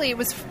 And actually it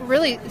was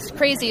really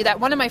crazy that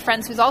one of my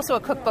friends, who's also a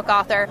cookbook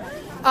author,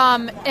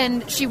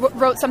 and she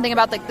wrote something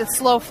about the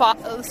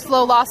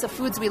slow loss of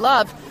foods we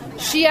love.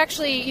 She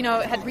actually,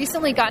 had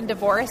recently gotten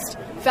divorced,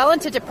 fell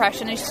into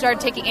depression, and she started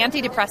taking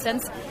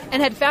antidepressants,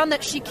 and had found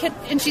that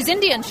and she's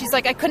Indian. She's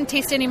like, I couldn't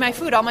taste any of my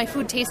food. All my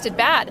food tasted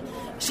bad.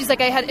 She's like,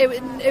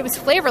 it was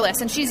flavorless,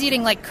 and she's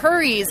eating like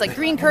curries, like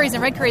green curries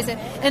and red curries,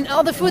 and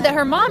all the food that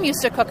her mom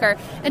used to cook her.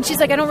 And she's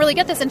like, I don't really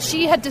get this. And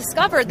she had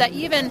discovered that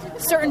even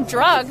certain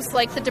drugs,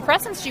 like the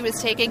depressants she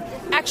was taking,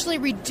 actually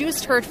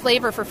reduced her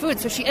flavor for food.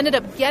 So she ended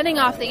up getting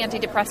off the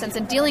antidepressants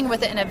and dealing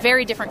with it in a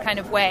very different kind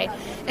of way.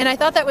 And I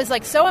thought that was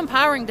like so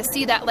empowering to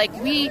see that like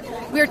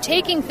we're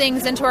taking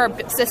things into our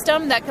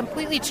system that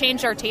completely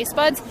change our taste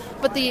buds.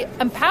 But the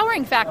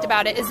empowering fact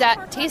about it is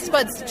that taste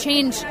buds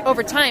change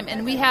over time,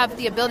 and we have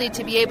the ability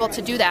to be able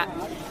to do that.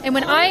 And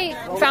when I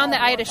found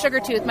that I had a sugar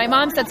tooth, my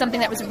mom said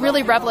something that was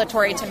really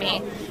revelatory to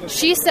me.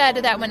 She said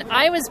that when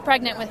I was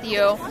pregnant with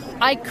you,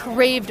 I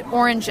craved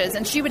oranges,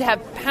 and she would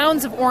have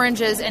pounds of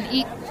oranges and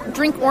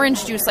drink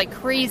orange juice like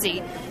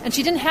crazy. And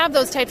she didn't have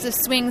those types of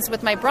swings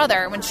with my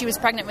brother when she was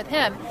pregnant with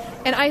him.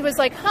 And I was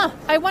like,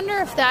 I wonder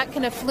if that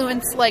can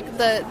influence like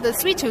the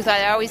sweet tooth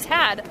I always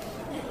had.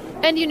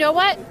 And you know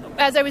what?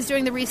 As I was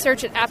doing the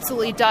research, it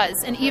absolutely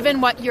does. And even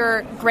what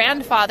your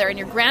grandfather and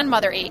your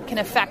grandmother ate can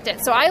affect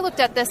it. So I looked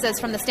at this as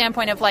from the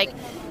standpoint of like,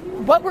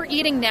 what we're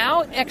eating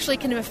now actually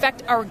can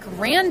affect our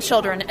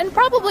grandchildren, and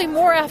probably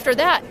more after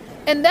that.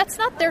 And that's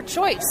not their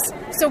choice.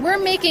 So we're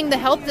making the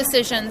health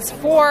decisions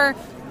for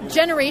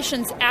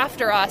generations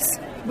after us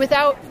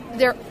without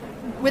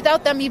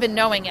them even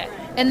knowing it.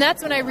 And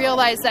that's when I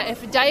realized that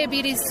if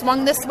diabetes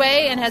swung this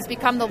way and has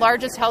become the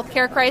largest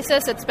healthcare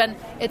crisis, it's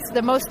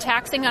the most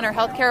taxing on our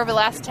healthcare over the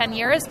last 10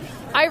 years.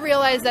 I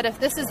realized that if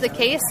this is the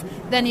case,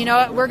 then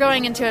we're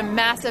going into a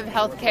massive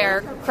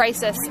healthcare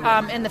crisis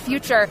in the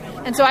future.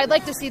 And so I'd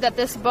like to see that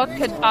this book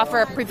could offer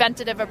a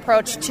preventative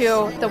approach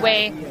to the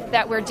way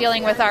that we're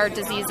dealing with our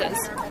diseases.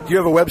 Do you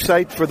have a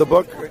website for the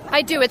book?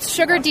 I do. It's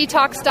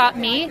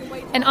sugardetox.me.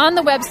 And on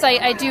the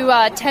website, I do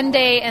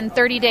 10-day and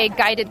 30-day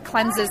guided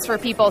cleanses for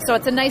people. So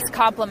it's a nice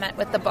complement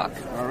with the book.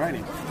 All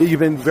righty. You've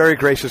been very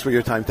gracious with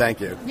your time. Thank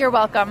you. You're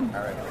welcome.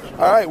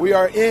 All right. We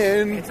are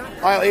in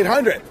aisle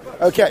 800.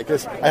 Okay,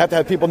 because I have to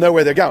have people know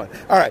where they're going.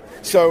 All right.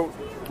 So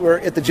we're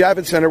at the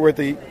Javits Center. We're at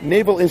the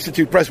Naval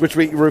Institute Press, which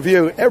we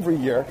review every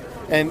year.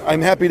 And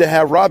I'm happy to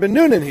have Robin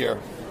Noonan here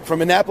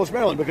from Annapolis,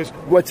 Maryland, because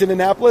what's in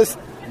Annapolis?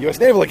 U.S.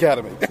 Naval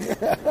Academy.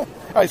 All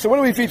right, so what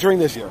are we featuring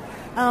this year?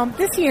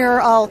 This year,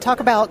 I'll talk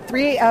about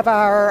 3 of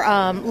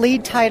our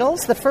lead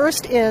titles. The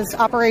first is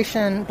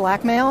Operation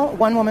Blackmail,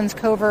 One Woman's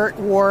Covert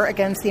War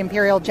Against the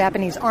Imperial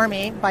Japanese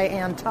Army by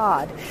Ann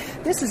Todd.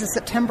 This is a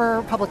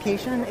September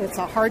publication. It's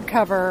a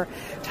hardcover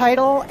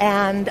title,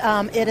 and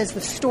it is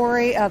the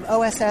story of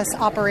OSS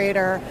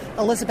operator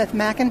Elizabeth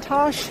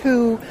McIntosh,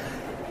 who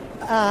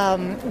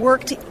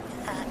worked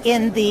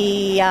in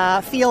the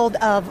field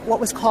of what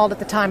was called at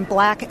the time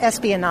black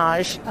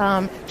espionage.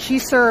 She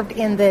served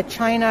in the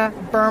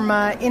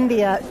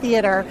China-Burma-India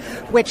theater,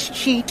 which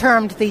she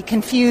termed the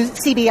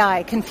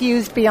CBI,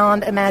 Confused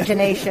Beyond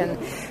Imagination.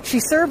 She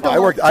served. I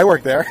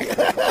worked there.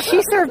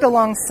 She served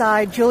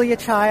alongside Julia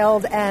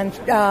Child and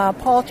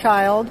Paul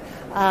Child,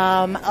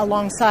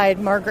 alongside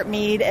Margaret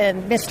Mead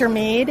and Mr.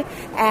 Mead,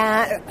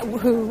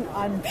 who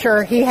I'm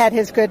sure he had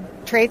his good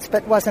traits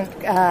but wasn't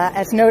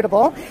as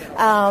notable.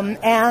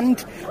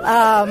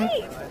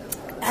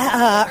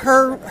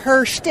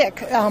 Her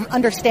shtick,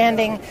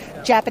 understanding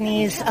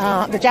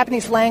the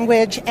Japanese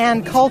language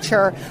and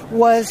culture,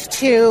 was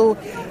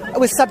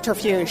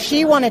subterfuge.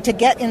 She wanted to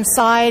get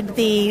inside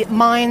the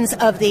minds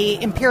of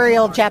the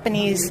Imperial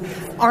Japanese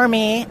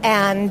Army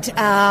and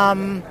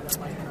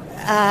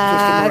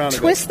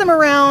twist them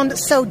around,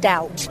 sow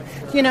doubt,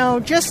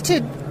 just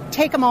to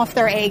take them off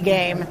their A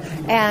game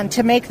and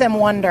to make them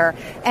wonder.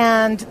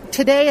 And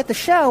today at the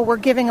show, we're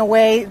giving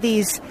away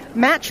these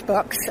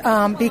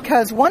matchbooks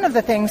because one of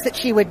the things that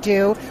she would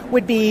do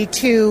would be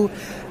to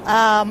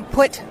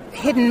put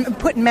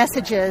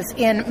messages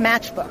in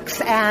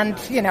matchbooks and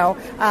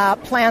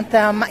plant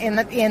them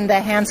in the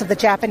hands of the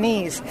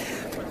Japanese.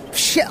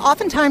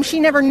 Oftentimes,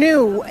 she never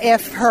knew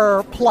if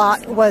her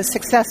plot was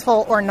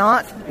successful or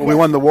not. Well, we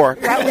won the war.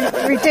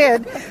 We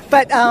did,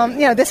 but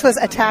this was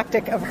a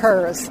tactic of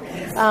hers.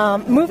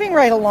 Moving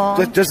right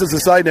along. Just as a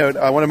side note,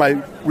 one of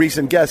my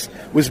recent guests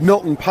was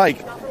Milton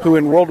Pike, who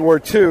in World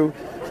War II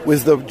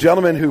was the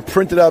gentleman who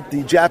printed up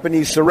the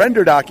Japanese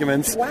surrender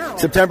documents,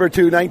 September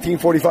 2,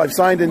 1945,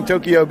 signed in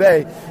Tokyo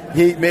Bay.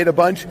 He made a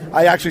bunch.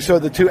 I actually saw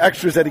the 2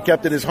 extras that he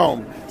kept in his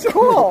home. So,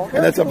 cool.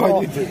 And that's cool. up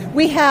on YouTube.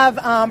 We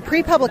have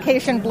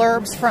pre-publication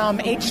blurbs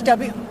from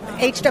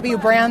H.W.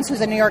 Brands,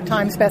 who's a New York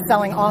Times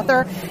best-selling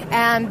author,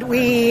 and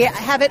we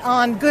have it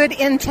on good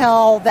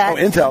intel that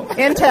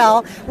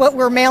intel what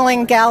we're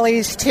mailing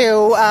galleys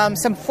to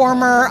some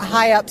former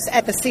high-ups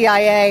at the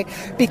CIA,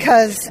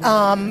 because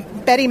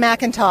Betty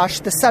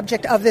McIntosh, the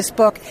subject of this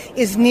book,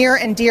 is near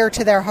and dear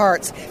to their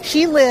hearts.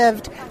 She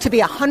lived to be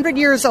 100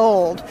 years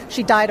old.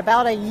 She died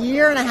about a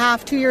year and a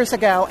half, 2 years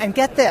ago, and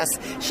get this,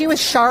 she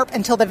was sharp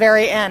until the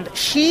very end.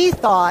 She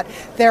thought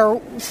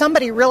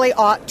somebody really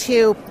ought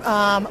to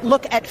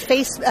look at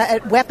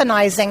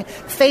weaponizing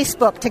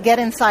Facebook to get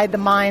inside the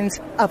minds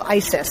of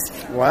ISIS.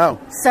 Wow.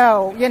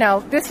 So,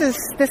 this is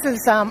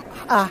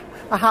a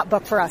hot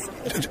book for us.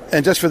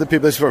 And just for the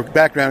people, this is for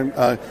background,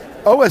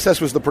 OSS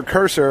was the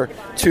precursor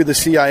to the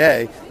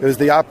CIA. It was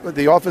the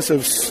Office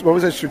of, what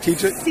was it,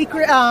 Strategic?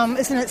 Secret,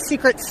 isn't it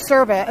Secret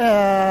Service?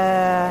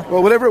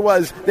 Well, whatever it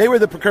was, they were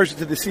the precursor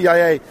to the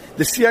CIA.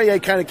 The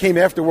CIA kind of came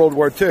after World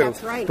War II.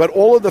 That's right. But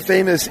all of the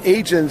famous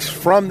agents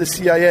from the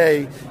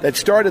CIA that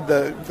started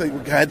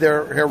had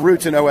their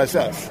roots in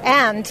OSS.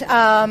 And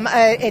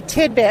a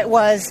tidbit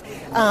was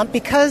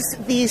because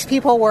these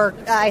people were,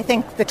 I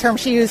think the term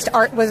she used,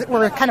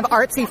 were kind of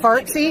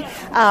artsy-fartsy.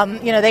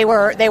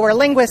 They were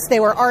linguists,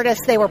 they were artists,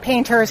 they were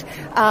painters,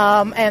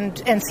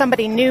 and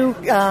somebody new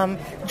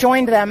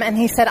joined them, and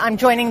he said, "I'm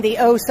joining the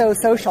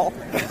oh-so-social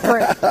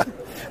group."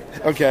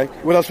 Okay,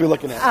 what else are we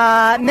looking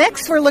at?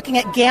 Next, we're looking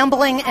at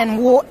gambling and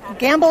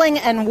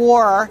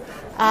war,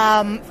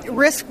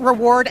 risk,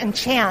 reward, and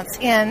chance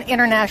in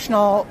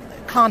international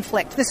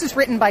conflict. This is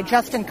written by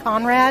Justin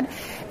Conrad,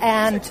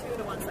 and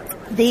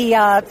the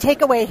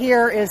takeaway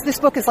here is this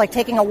book is like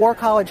taking a war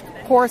college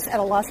course at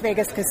a Las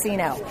Vegas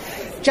casino.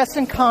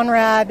 Justin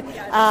Conrad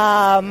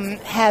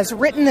has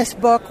written this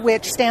book,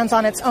 which stands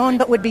on its own,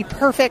 but would be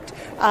perfect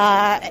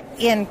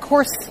in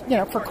course,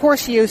 for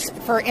course use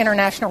for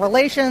international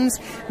relations,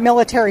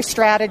 military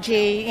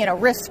strategy,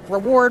 risk,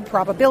 reward,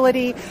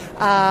 probability,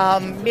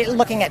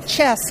 looking at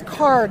chess,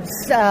 cards,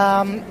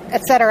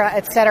 et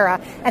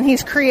cetera, and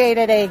he's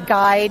created a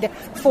guide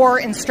for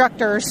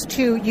instructors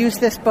to use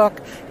this book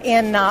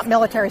in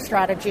military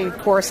strategy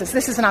courses.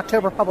 This is an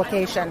October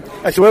publication.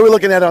 So what are we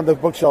looking at on the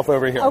bookshelf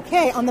over here?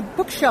 Okay, on the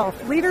bookshelf,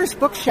 Reader's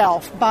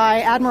Bookshelf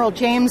by Admiral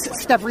James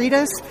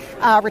Stavridis,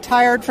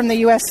 retired from the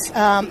U.S.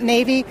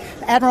 Navy.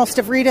 Admiral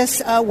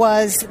Stavridis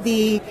was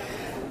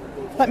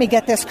let me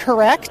get this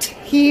correct,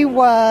 he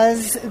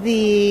was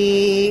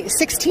the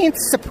 16th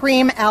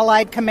Supreme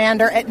Allied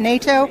Commander at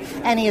NATO,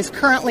 and he is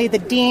currently the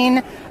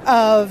Dean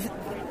of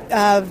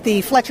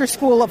the Fletcher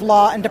School of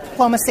Law and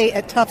Diplomacy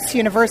at Tufts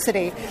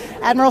University.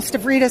 Admiral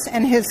Stavridis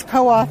and his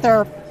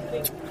co-author,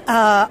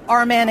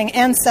 R. Manning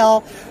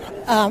Ansell,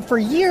 for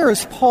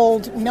years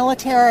polled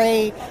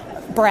military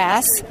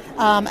brass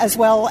as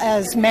well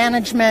as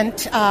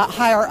management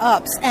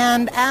higher-ups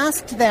and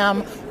asked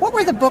them, what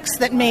were the books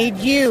that made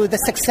you the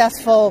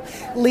successful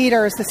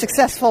leaders, the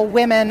successful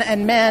women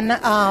and men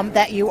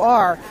that you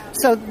are?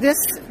 So this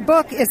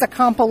book is a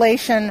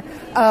compilation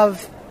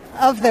of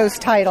those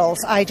titles.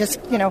 I just,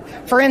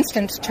 for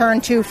instance,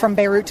 turned to From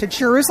Beirut to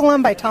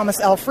Jerusalem by Thomas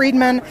L.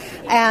 Friedman,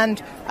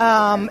 and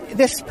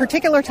this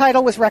particular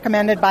title was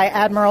recommended by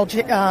Admiral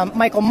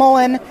Michael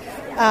Mullen.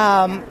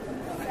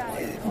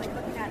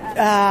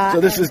 So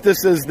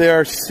this is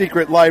their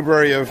secret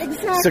library of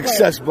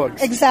success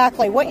books.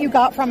 Exactly. What you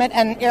got from it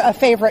and a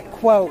favorite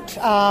quote.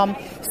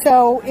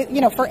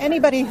 For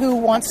anybody who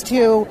wants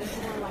to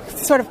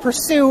sort of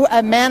pursue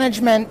a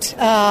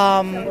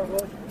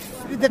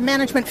the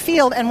management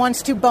field and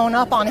wants to bone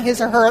up on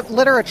his or her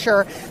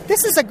literature,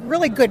 this is a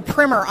really good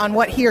primer on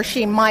what he or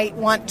she might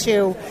want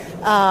to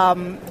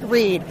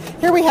read.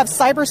 Here we have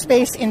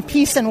Cyberspace in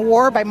Peace and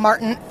War by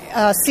Martin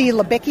C.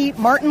 Libicki.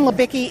 Martin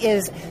Libicki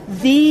is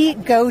the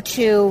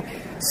go-to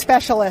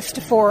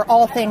specialist for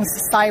all things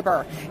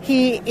cyber.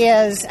 He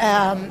is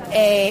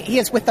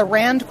with the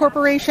RAND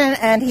Corporation,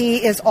 and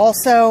he is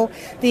also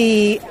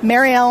the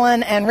Mary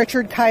Ellen and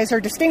Richard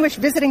Kaiser Distinguished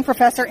Visiting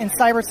Professor in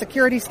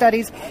Cybersecurity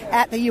Studies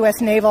at the U.S.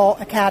 Naval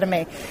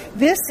Academy.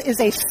 This is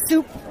a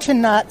soup to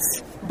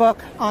nuts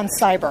book on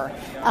cyber.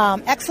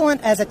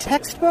 Excellent as a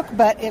textbook,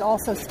 but it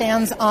also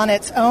stands on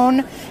its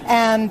own,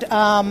 and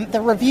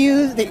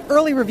the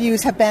early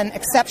reviews have been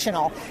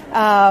exceptional.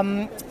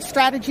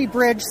 Strategy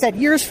Bridge said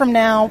years from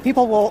now,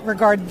 people will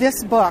regard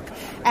this book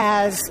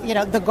as,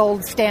 the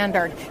gold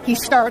standard. He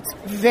starts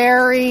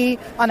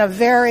on a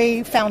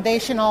very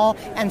foundational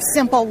and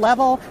simple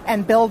level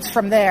and builds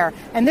from there.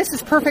 And this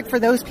is perfect for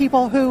those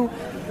people who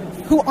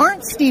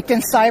aren't steeped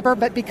in cyber,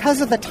 but because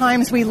of the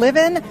times we live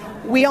in,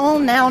 we all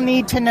now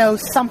need to know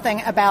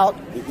something about...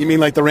 You mean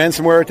like the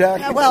ransomware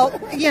attack? Well,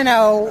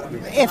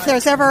 if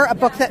there's ever a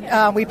book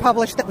that we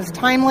published that was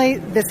timely,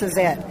 this is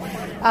it.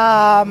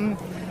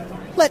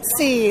 Let's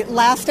see.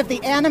 Last of the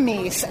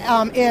Enemies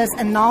is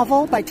a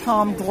novel by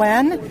Tom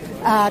Glenn.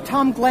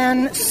 Tom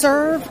Glenn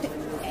served.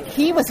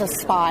 He was a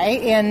spy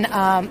in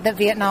the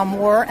Vietnam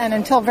War, and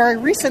until very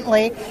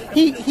recently,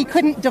 he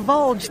couldn't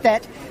divulge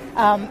that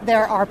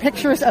there are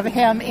pictures of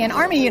him in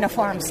Army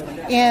uniforms,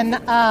 in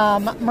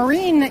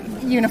Marine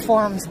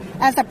uniforms,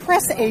 as a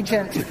press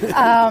agent.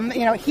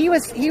 He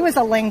was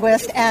a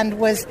linguist and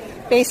was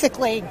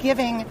basically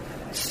giving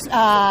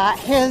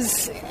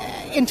his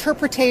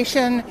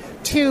interpretation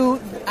to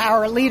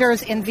our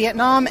leaders in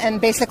Vietnam, and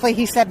basically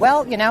he said,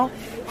 well,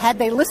 had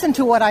they listened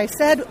to what I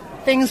said,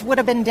 things would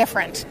have been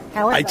different.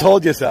 However, I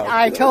told you so.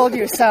 I told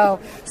you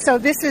so. So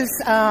this is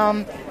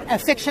a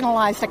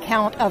fictionalized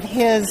account of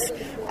his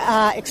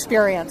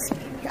experience.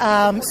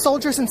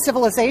 Soldiers and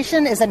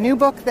Civilization is a new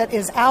book that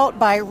is out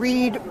by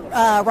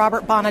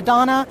Robert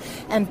Bonadonna,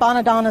 and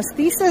Bonadonna's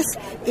thesis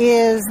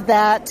is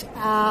that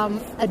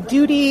a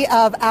duty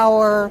of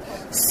our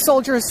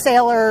soldiers,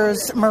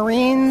 sailors,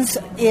 Marines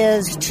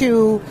is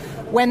to,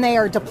 when they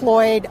are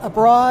deployed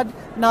abroad,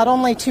 not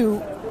only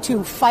to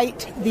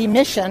fight the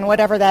mission,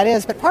 whatever that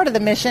is, but part of the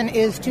mission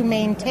is to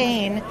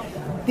maintain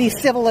the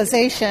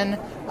civilization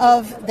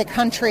of the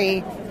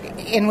country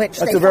in which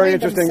That's they a very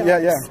find interesting,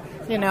 themselves. yeah.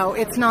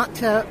 It's not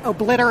to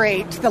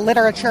obliterate the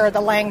literature, the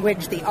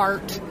language, the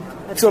art.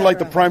 Sort of like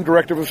the prime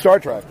directive of Star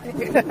Trek.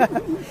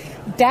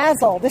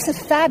 Dazzle. This is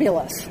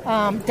fabulous.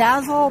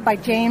 Dazzle by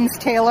James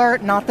Taylor,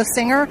 not the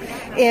singer,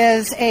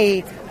 is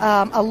a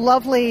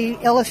lovely,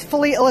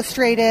 fully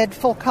illustrated,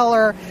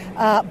 full-color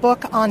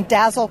book on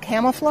dazzle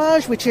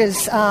camouflage, which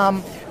is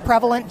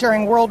prevalent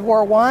during World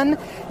War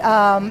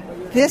I.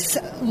 This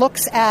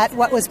looks at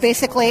what was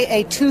basically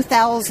a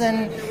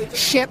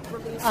 2,000-ship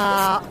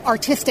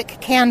artistic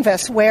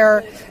canvas,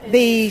 where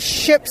the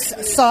ships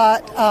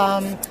sought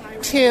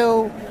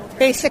to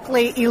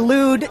basically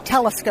elude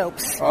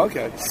telescopes.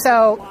 Okay.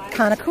 So,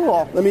 kind of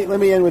cool. Let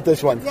me end with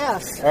this one.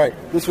 Yes. All right.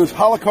 This was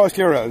Holocaust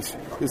Heroes.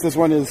 This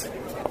one is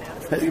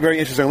very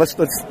interesting. Let's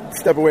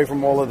step away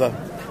from all of the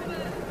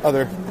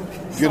other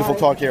beautiful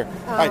talk here.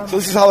 All right. So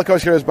this is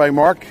Holocaust Heroes by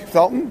Mark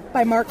Felton.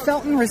 By Mark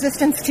Felton,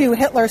 Resistance to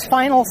Hitler's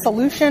Final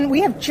Solution.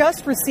 We have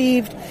just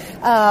received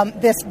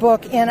this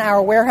book in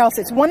our warehouse.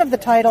 It's one of the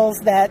titles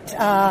that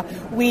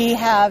we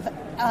have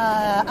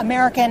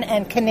American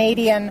and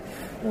Canadian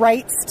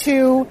rights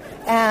to,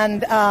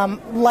 and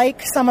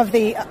like some of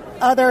the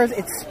others,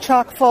 it's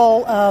chock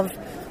full of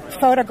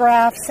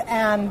photographs,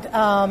 and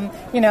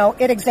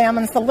it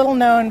examines the little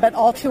known but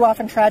all too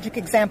often tragic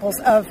examples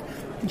of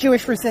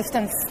Jewish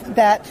resistance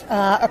that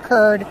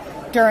occurred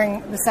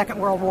during the Second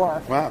World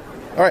War. Wow.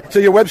 All right. So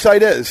your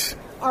website is?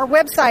 Our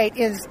website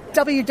is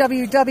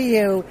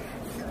www.usni.org.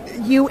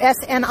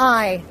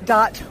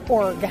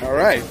 All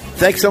right.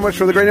 Thanks so much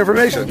for the great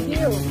information. Thank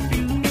you.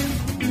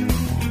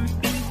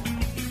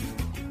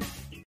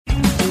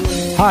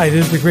 Hi,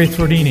 this is the Great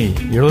Thordini.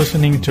 You're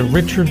listening to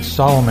Richard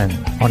Solomon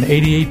on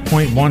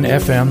 88.1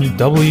 FM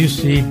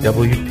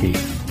WCWP.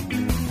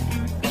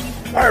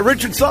 All right,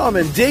 Richard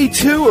Solomon, day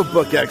 2 of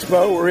Book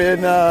Expo. We're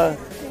in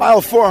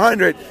aisle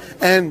 400,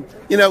 and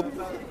you never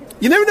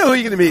know who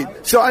you're going to meet.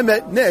 So I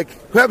met Nick,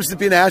 who happens to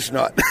be an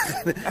astronaut.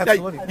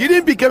 Absolutely. Now, you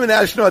didn't become an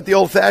astronaut the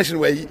old-fashioned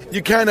way.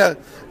 You kind of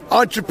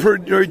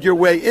entrepreneured your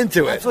way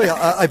into it. Absolutely,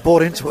 I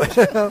bought into it.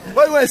 I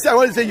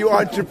want to say you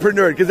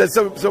entrepreneur, because that's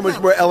so much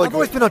more eloquent. I've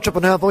always been an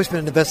entrepreneur. I've always been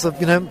an investor.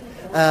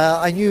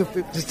 I knew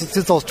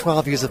since I was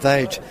 12 years of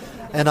age,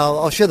 and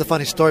I'll share the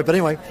funny story. But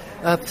anyway,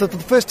 so for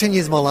the first 10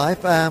 years of my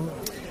life,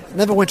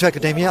 never went to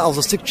academia. I was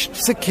a sick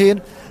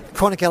kid,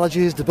 chronic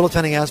allergies,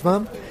 debilitating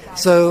asthma.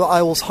 So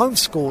I was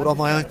homeschooled on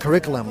my own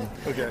curriculum.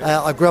 Okay.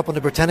 I grew up on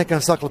the Britannica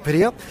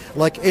Encyclopedia,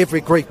 like every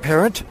Greek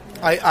parent.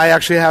 I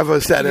actually have a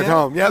set at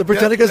home. Yep, the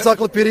Britannica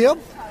Encyclopedia.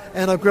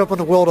 And I grew up in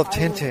the world of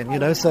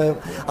Tintin, so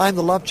I'm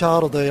the love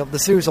child of the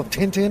series of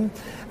Tintin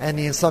and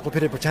the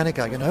Encyclopedia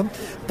Britannica,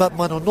 But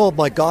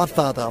my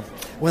godfather,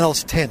 when I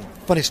was 10,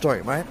 funny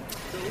story, right?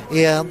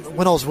 Yeah,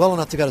 when I was well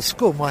enough to go to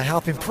school, my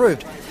health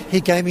improved.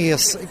 He gave me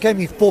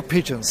 4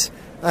 pigeons.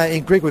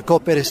 In Greek, we call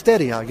it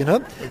peristeria,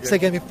 Okay. So he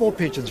gave me 4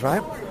 pigeons,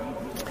 right?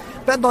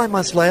 About 9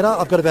 months later,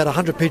 I've got about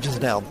 100 pigeons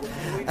now.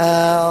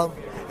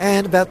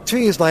 And about 2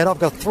 years later, I've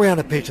got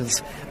 300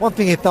 pigeons. One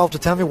thing he failed to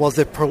tell me was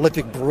they're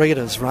prolific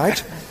breeders,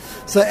 right?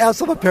 So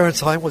outside my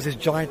parents' home was this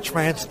giant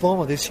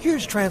transformer, this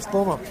huge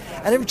transformer.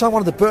 And every time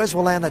one of the birds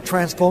will land that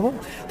transformer,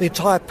 the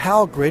entire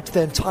power grid,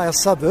 the entire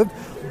suburb,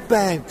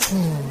 bang,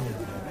 boom.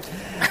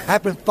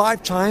 Happened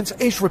 5 times.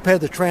 Each repair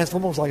of the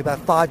transformer was like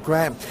about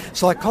 $5,000.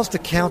 So it cost the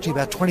county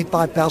about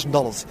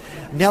 $25,000.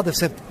 Now they've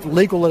sent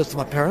legal letters to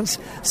my parents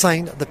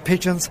saying the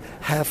pigeons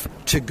have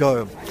to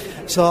go.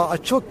 So I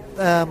took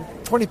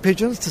 20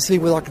 pigeons to see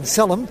whether I can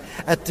sell them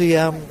at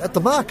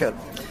the market.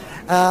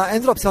 I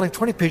ended up selling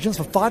 20 pigeons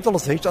for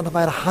 $5 each, and I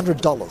made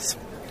 $100.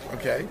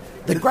 Okay.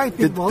 The great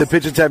thing was... The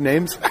pigeons have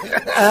names?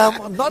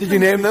 Did you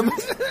name them?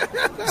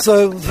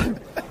 So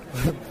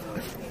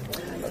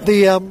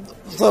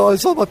So I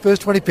sold my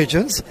first 20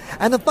 pigeons,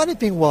 and the funny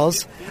thing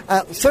was,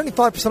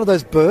 75% of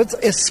those birds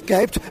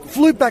escaped,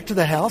 flew back to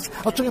the house,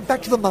 I took them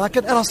back to the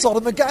market, and I sold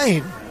them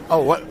again.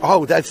 Oh, what?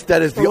 Oh,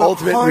 that is the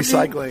ultimate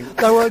recycling.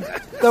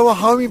 They were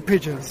homing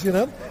pigeons, you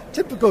know.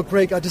 Typical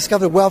Greek, I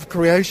discovered wealth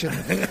creation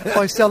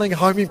by selling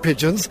homing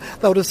pigeons.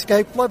 They would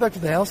escape, fly back to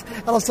the house,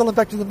 and I'll sell them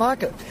back to the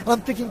market. And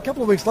I'm thinking, a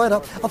couple of weeks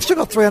later, I've still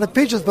got 300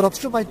 pigeons, but I've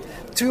still made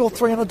 $200 or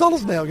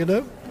 $300 now, you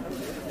know.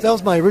 That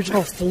was my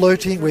original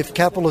flirting with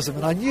capitalism,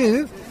 and I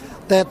knew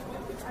that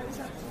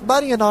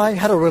Buddy and I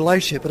had a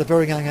relationship at a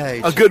very young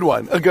age. A good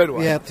one.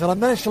 Yeah, so I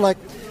managed to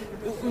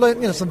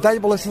learn, some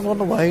valuable lessons along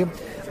the way.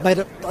 Made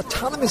a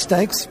ton of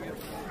mistakes,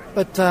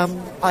 but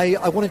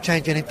I wouldn't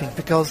change anything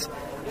because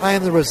I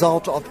am the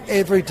result of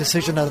every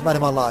decision I've made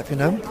in my life, you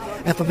know.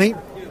 And for me,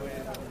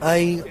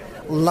 I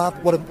love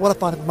what I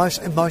find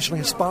most emotionally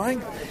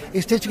inspiring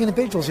is teaching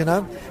individuals, you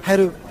know, how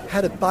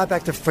to buy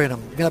back their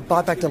freedom, you know,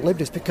 buy back their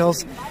liberties,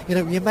 because, you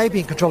know, you may be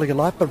in control of your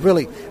life, but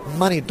really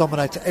money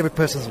dominates every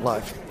person's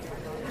life.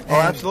 Oh,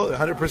 absolutely,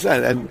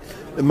 100%.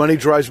 And money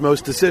drives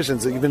most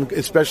decisions, even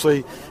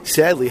especially,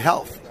 sadly,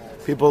 health.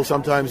 People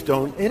sometimes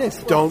don't pick.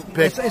 It's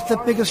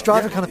the biggest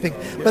driver kind of thing.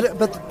 But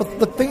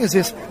the thing is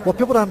this, what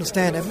people don't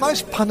understand, and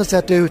most pundits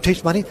out there who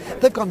teach money,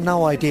 they've got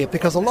no idea,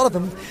 because a lot of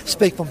them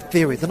speak from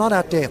theory. They're not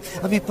out there.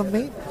 I mean, for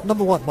me,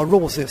 number one, my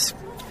rule is this.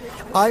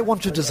 I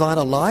want to design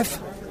a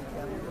life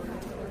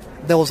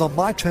that was on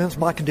my terms,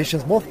 my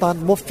conditions, more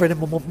fun, more freedom,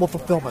 more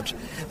fulfillment.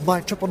 My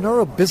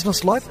entrepreneurial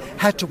business life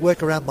had to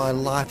work around my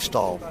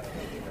lifestyle.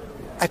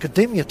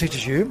 Academia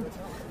teaches you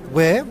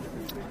where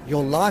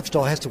your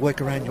lifestyle has to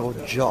work around your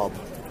job.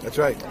 That's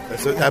right.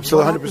 That's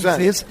absolutely 100%.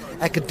 Is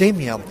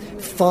academia,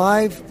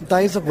 5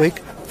 days a week,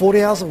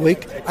 40 hours a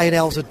week, 8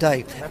 hours a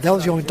day. That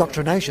was your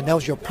indoctrination. That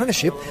was your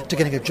apprenticeship to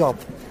getting a job.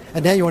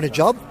 And now you're in a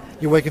job,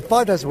 you're working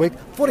 5 days a week,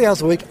 40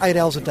 hours a week, 8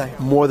 hours a day.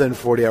 More than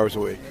 40 hours a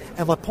week.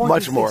 And my point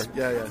Much is more. This,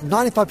 Yeah.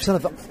 95%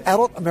 of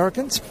adult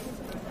Americans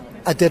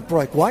are dead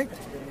broke. Why?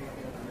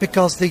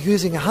 Because they're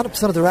using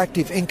 100% of their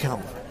active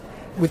income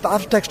with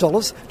after-tax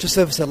dollars to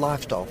service their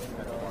lifestyle.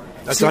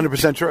 That's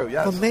 100% true,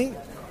 yes. For me,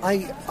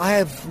 I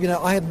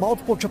had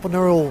multiple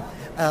entrepreneurial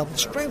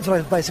streams that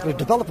I basically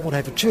developed and what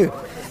have you too.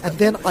 And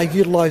then I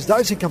utilised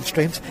those income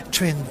streams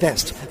to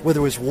invest,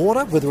 whether it's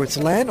water, whether it's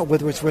land, or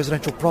whether it's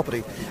residential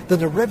property. Then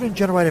the revenue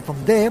generated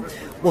from there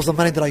was the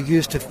money that I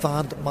used to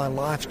fund my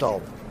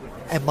lifestyle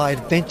and my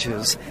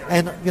adventures.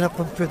 And, you know,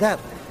 through that,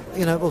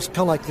 you know, it was kind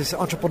of like this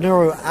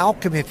entrepreneurial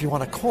alchemy, if you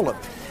want to call it.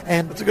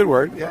 And that's a good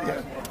word,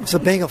 yeah. So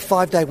being a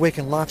 5-day week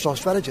in lifestyle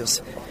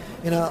strategist,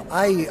 you know,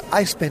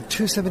 I spent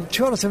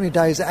 270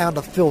 days out in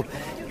the field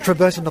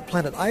traversing the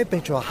planet. I have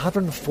been to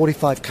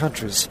 145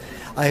 countries.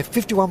 I have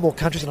 51 more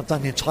countries, and I've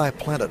done the entire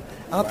planet.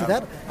 After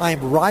that, I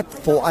am ripe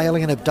for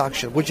alien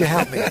abduction. Would you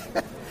have me?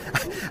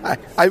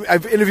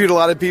 I've interviewed a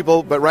lot of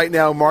people, but right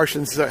now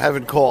Martians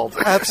haven't called.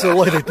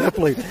 Absolutely,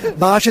 definitely.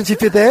 Martians,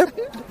 if you're there,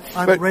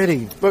 I'm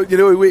ready. But, you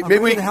know, I'm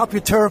ready to help you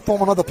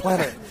terraform another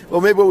planet. Well,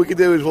 maybe what we could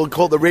do is we'll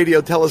call the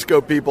radio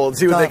telescope people and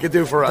see what they can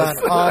do for us.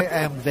 I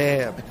am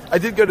there. I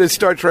did go to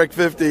Star Trek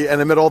 50, and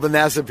I met all the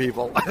NASA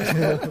people.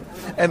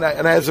 and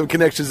I have some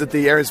connections at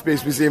the Air and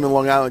Space Museum in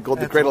Long Island called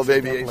the Cradle of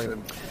Aviation.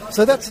 Definitely.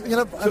 So that's, you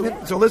know...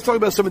 So let's talk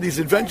about some of these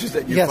adventures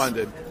that you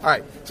funded. All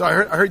right. So I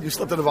heard you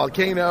slept on a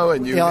volcano,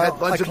 and you had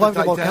lunch at the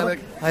Titanic.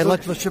 I had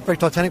lunch at the shipwreck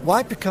Titanic.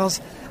 Why? Because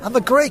I'm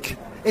a Greek.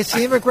 It's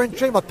the immigrant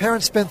dream. My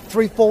parents spent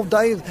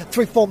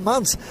 3-4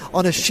 months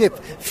on a ship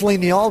fleeing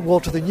the old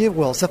world to the new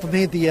world. So for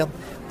me, the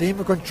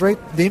immigrant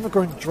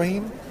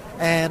dream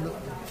and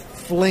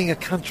fleeing a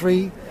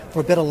country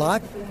for a better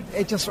life,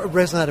 it just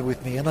resonated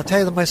with me. And I'll tell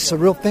you the most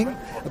surreal thing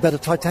about the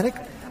Titanic,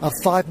 I'm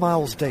 5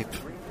 miles deep.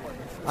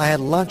 I had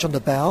lunch on the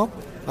bow.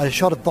 I had a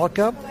shot of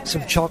vodka,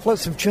 some chocolate,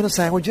 some tuna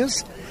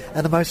sandwiches,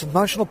 and the most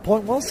emotional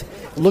point was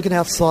looking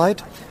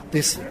outside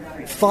this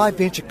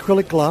 5-inch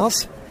acrylic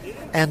glass,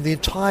 and the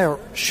entire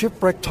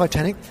shipwrecked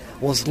Titanic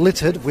was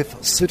littered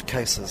with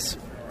suitcases.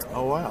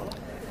 Oh, wow.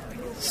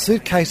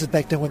 Suitcases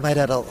back then were made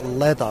out of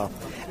leather,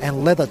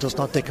 and leather does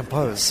not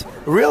decompose.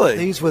 Really?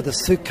 These were the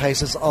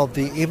suitcases of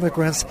the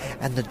immigrants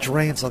and the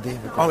dreams of the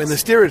immigrants. Oh, in the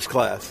steerage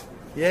class.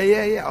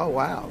 Yeah. Oh,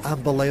 wow.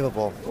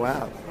 Unbelievable.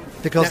 Wow.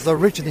 Because the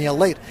rich and the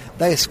elite,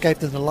 they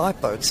escaped in the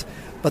lifeboats,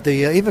 but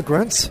the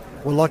immigrants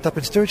were locked up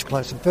in steerage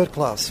class, in third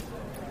class.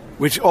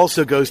 Which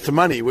also goes to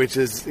money, which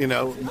is, you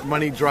know,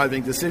 money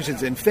driving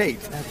decisions and fate.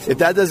 Absolutely. If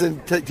that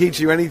doesn't teach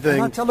you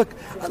anything...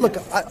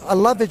 I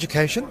love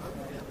education,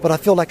 but I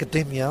feel like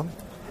academia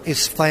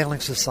is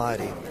failing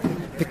society.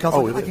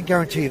 Because I can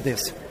guarantee you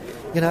this,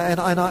 you know, and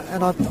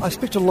I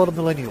speak to a lot of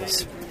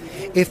millennials.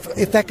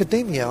 If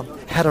academia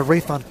had a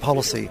refund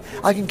policy,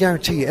 I can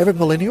guarantee you every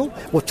millennial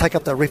will take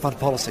up that refund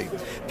policy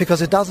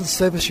because it doesn't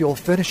service you or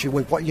furnish you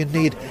with what you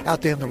need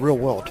out there in the real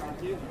world.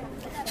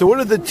 So what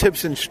are the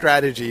tips and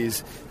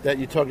strategies that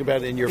you talk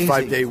about in your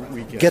 5-day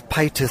weekend? Get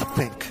paid to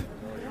think.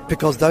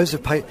 Because those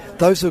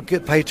who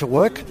get paid to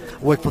work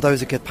for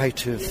those who get paid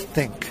to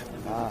think.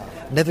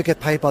 Never get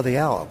paid by the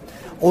hour.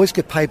 Always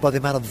get paid by the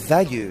amount of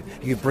value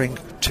you bring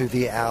to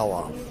the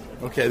hour.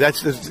 Okay,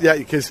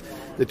 because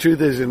the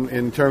truth is,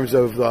 in terms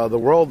of the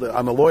world,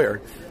 I'm a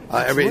lawyer.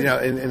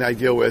 And I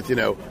deal with, you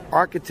know,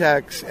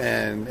 architects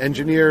and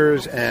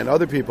engineers and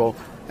other people,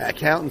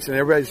 accountants and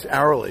everybody's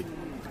hourly.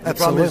 The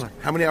problem is,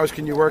 how many hours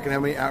can you work and how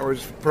many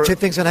hours per... Two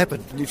things can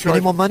happen. You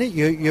need more money,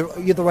 you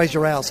either raise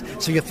your hours.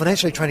 So you're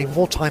financially trading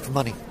more time for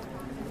money.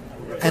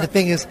 And the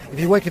thing is, if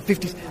you're working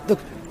 50... Look,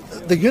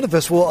 the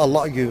universe will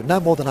allow you no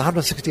more than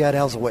 168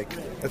 hours a week.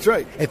 That's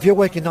right. If you're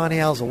working 90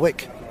 hours a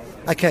week,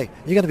 okay,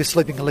 you're going to be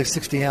sleeping at least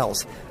 60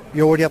 hours.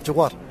 You're already up to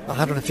what?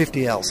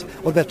 150 hours.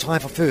 What about time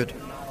for food?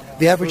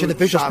 The average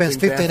individual spends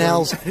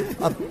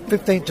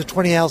 15 to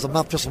 20 hours a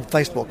month just on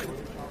Facebook.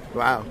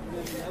 Wow.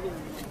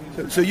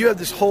 So you have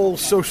this whole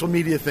social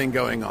media thing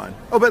going on.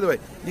 Oh, by the way,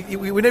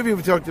 we never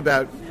even talked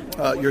about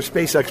your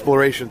space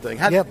exploration thing.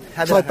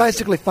 So I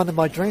basically funded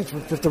my dreams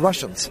with the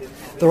Russians.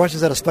 The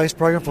Russians had a space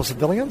program for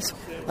civilians,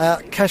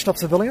 cashed up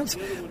civilians,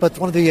 but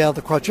one of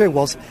the criteria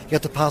was you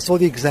had to pass all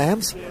the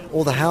exams,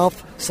 all the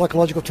health,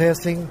 psychological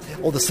testing,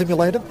 all the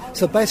simulated.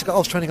 So basically I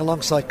was training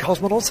alongside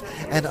cosmonauts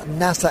and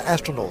NASA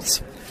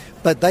astronauts.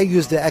 But they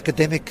used their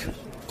academic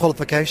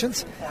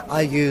qualifications.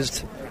 I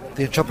used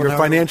the your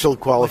financial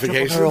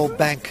qualifications, entrepreneurial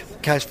bank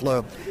cash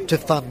flow to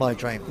fund my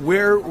dream.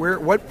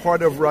 What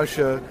part of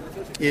Russia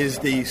is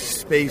the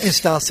space? In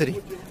Star City,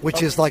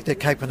 which is like the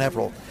Cape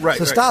Canaveral. Right.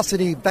 So Star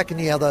City, back in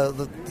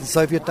the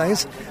Soviet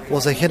days,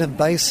 was a hidden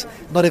base.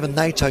 Not even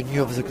NATO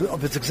knew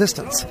of its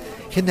existence.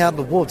 Hidden out in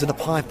the woods, in a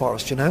pine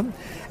forest,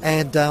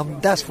 And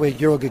that's where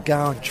Yuri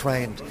Gagarin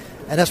trained.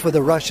 And that's where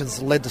the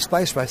Russians led the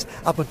space race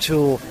up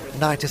until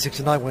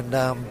 1969 when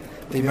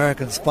the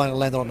Americans finally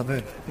landed on the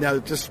moon. Now,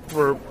 just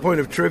for a point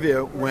of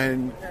trivia,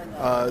 when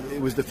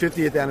it was the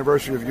 50th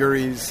anniversary of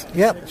Yuri's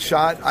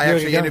shot, I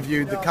actually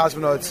interviewed the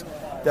cosmonauts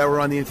that were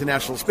on the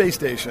International Space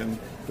Station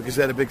because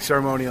they had a big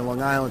ceremony on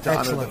Long Island to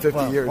honor the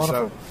 50 years.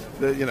 Wonderful.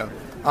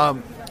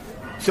 So,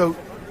 so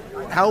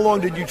how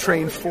long did you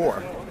train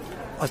for?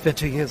 I spent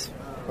 2 years.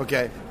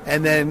 Okay,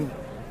 and then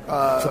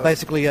so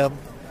basically,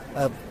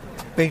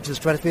 being to the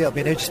stratosphere, I've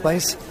been edge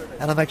space,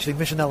 and I'm actually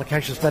mission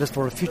allocation status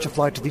for a future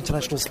flight to the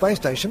International Space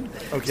Station.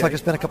 Okay. So I can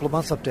spend a couple of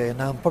months up there,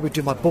 and probably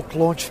do my book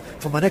launch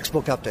for my next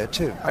book up there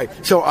too. All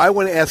right. So I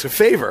want to ask a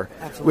favor,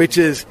 which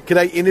is, could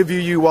I interview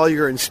you while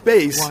you're in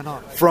space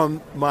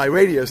from my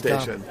radio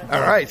station? Done.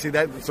 All right. See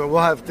that? So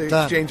we'll have to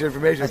exchange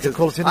information. That's the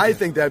coolest interview. I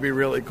think that'd be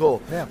really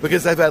cool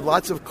because I've had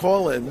lots of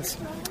call-ins,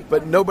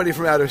 but nobody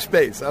from outer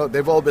space. Oh,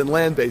 they've all been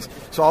land-based.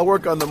 So I'll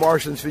work on the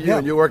Martians for you,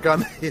 and you work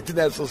on the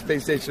International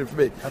Space Station for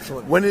me.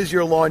 Absolutely. When is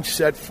your launch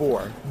set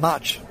for?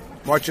 March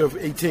of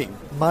 18.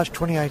 March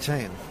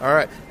 2018. All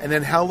right. And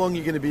then how long are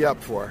you going to be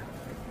up for?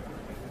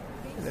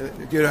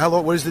 How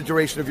long? What is the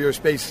duration of your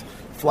space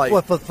flight?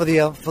 Well, for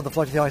the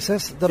flight to the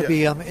ISS, that'll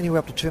be anywhere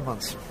up to 2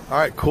 months. All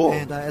right. Cool.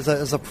 And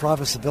as a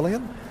private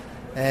civilian,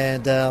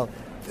 and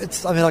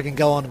it's. I mean, I can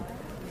go on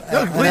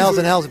hours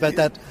and hours about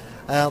that.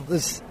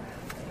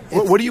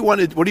 What do you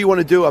want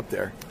to do up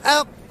there?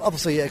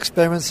 Obviously,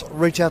 experiments,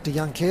 reach out to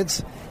young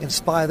kids,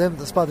 inspire them,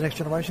 inspire the next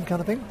generation, kind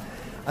of thing.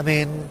 I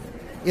mean,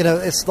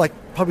 it's like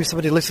probably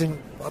somebody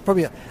listening,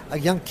 probably a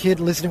young kid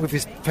listening with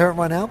his parent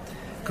right now,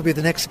 could be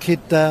the next kid,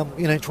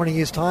 in 20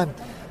 years' time,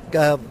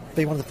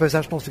 be one of the first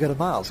astronauts to go to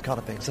Mars, kind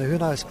of thing. So who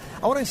knows?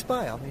 I want to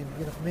inspire. I mean,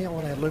 for me, I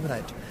want to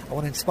illuminate. I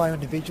want to inspire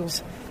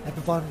individuals and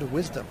provide them with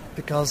wisdom,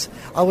 because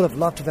I would have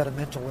loved to have had a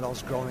mentor when I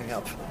was growing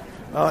up.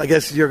 I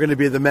guess you're going to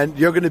be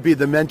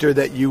the mentor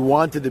that you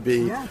wanted to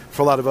be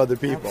for a lot of other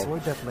people.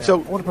 Absolutely, definitely. So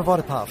I want to provide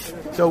a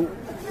path. So,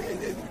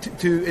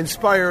 to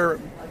inspire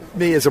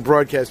me as a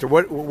broadcaster,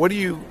 what do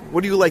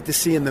you like to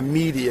see in the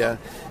media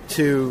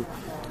to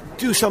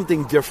do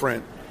something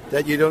different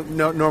that you don't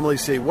normally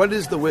see? What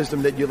is the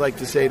wisdom that you'd like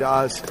to say to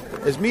us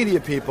as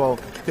media people?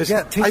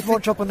 Teach more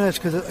entrepreneurs,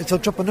 because it's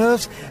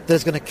entrepreneurs that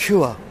is going to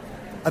cure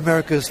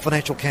America's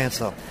financial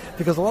cancer.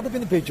 Because a lot of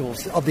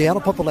individuals of the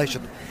adult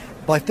population,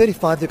 by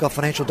 35 they've got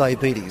financial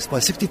diabetes, by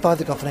 65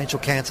 they've got financial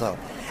cancer,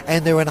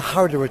 and they're in a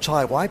hurry to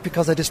retire. Why?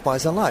 Because they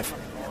despise their life.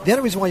 The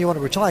only reason why you want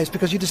to retire is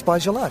because you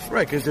despise your life.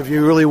 Right, because if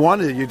you really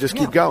wanted it, you just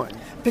keep going.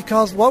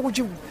 Because why would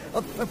you,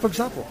 for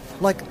example,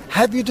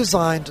 have you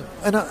designed,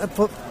 and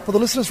for the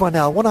listeners right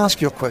now, I want to ask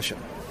you a question.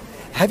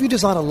 Have you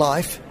designed a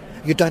life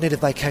you don't need a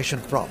vacation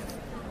from?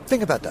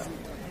 Think about that.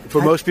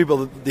 For most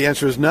people, the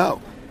answer is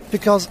no.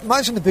 Because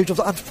most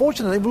individuals,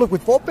 unfortunately, look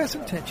with all best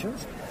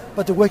intentions,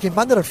 but they're working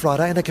Monday to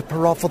Friday and they get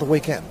parole for the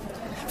weekend.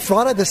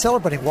 Friday, they're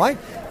celebrating. Why?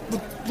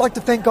 Like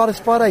to thank God it's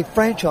Friday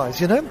franchise,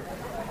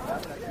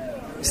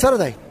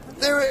 Saturday,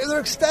 they're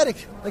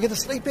ecstatic. They get to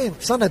sleep in.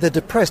 Sunday, they're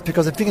depressed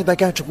because they're thinking about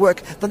going to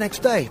work the next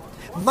day.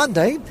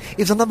 Monday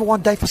is the number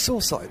one day for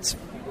suicides.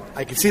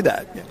 I can see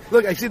that.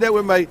 Look, I see that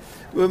with my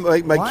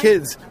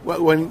kids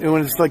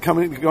when it's like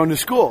going to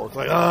school. It's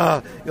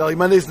like,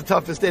 Monday's the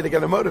toughest day to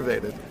get them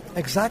motivated.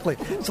 Exactly.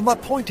 So my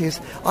point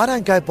is, I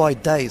don't go by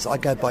days. I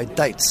go by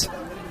dates,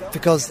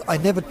 because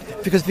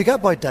if you go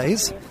by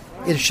days,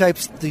 it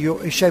shapes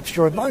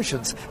your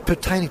emotions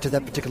pertaining to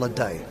that particular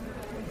day.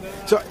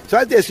 So I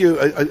have to ask you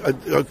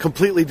a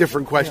completely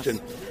different question.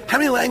 Yes. How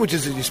many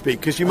languages do you speak?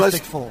 Because you must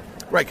speak 4.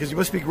 Right, because you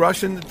must speak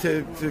Russian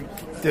to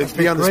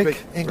be on the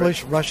Greek,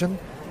 English, right. Russian,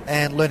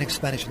 and learning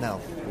Spanish now.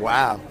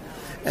 Wow,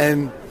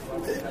 and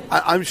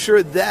I'm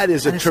sure that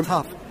is it's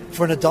tough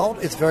for an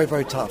adult. It's very,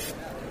 very tough.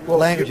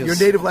 languages. Your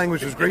native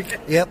language was Greek?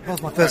 Yep, that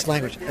was my first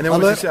language. And then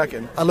what was the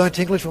second? I learned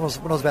English when I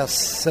was about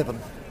 7.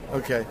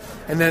 Okay.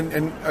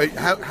 And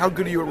how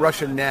good are you at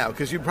Russian now?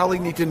 Because you probably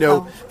need to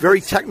know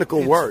very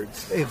technical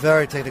words.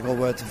 Very technical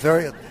words.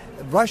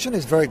 Russian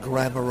is very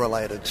grammar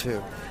related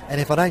too. And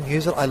if I don't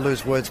use it, I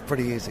lose words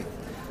pretty easy.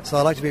 So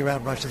I like to be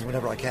around Russians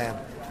whenever I can.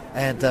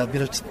 And,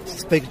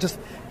 speak just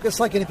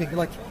like anything.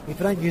 Like, if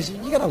you don't use it,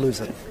 you're going to lose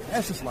it.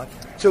 That's just life.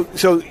 So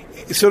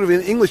sort of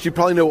in English, you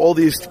probably know all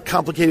these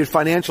complicated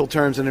financial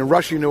terms, and in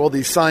Russian, you know all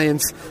these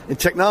science and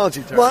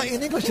technology terms. Well,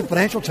 in English and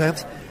financial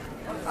terms,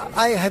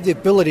 I have the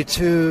ability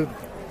to,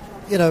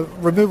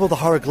 remove all the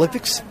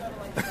hieroglyphics.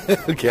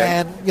 Okay.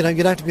 And, you don't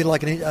have to be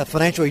like a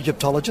financial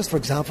Egyptologist, for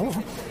example.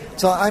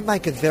 So I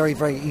make it very,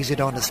 very easy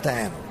to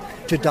understand,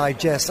 to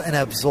digest and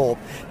absorb.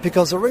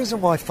 Because the reason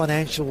why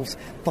finance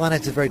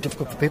is very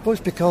difficult for people is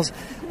because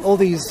all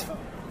these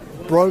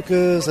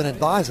brokers and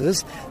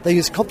advisors, they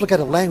use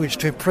complicated language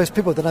to impress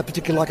people they don't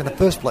particularly like in the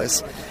first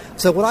place.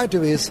 So what I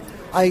do is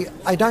I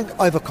don't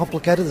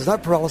overcomplicate it. There's no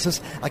paralysis.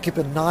 I keep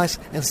it nice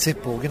and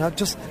simple.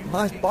 Just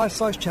nice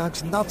bite-sized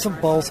chunks, nuts and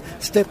bolts,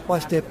 step by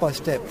step by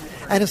step.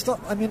 And it's not,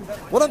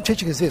 what I'm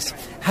teaching is this,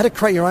 how to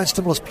create your own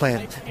stimulus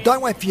plan.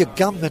 Don't wait for your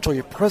government or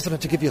your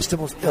president to give you a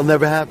stimulus plan. It'll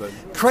never happen.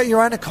 Create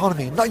your own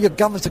economy, not your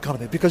government's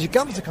economy, because your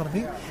government's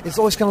economy is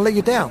always going to let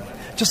you down,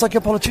 just like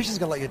your politician's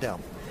going to let you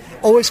down.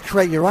 Always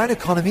create your own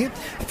economy,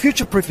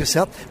 future-proof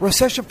yourself,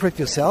 recession-proof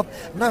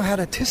yourself, know how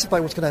to anticipate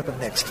what's going to happen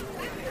next.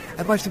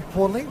 And most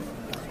importantly,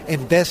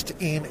 invest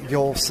in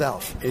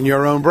yourself. In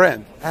your own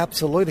brand.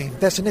 Absolutely.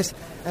 Invest in this.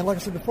 And like I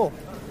said before,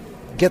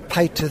 get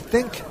paid to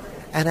think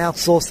and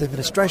outsource the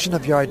administration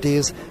of your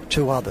ideas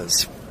to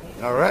others.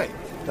 All right.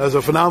 That was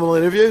a phenomenal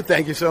interview.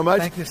 Thank you so much.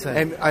 Thank you, sir.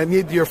 And I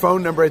need your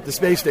phone number at the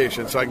space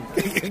station so I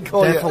can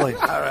call Definitely. you.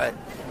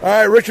 All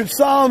right, Richard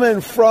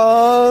Solomon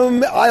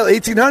from aisle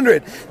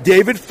 1800.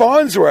 David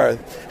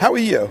Farnsworth. How are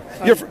you?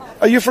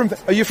 Are you from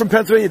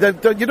Pennsylvania?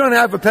 You don't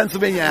have a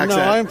Pennsylvania accent.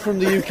 No, I'm from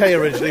the UK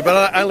originally,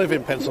 but I live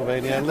in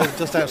Pennsylvania. I live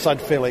just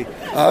outside Philly.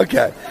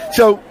 Okay.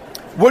 So,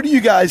 what do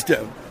you guys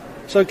do?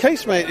 So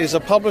Casemate is a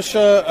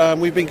publisher.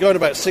 We've been going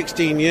about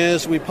 16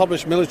 years. We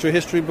publish military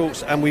history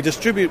books and we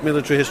distribute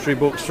military history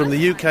books from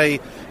the UK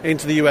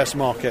into the US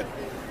market.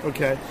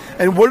 Okay.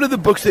 And what are the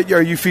books that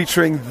are you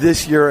featuring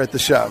this year at the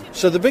show?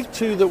 So the big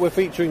two that we're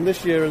featuring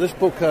this year are this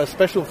book,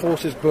 Special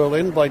Forces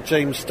Berlin by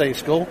James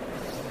Stejskal.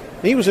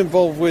 He was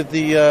involved with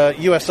the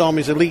US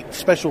Army's elite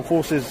Special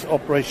Forces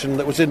operation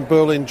that was in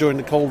Berlin during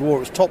the Cold War. It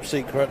was top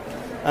secret.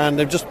 And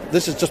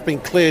this has just been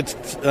cleared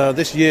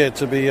this year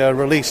to be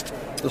released,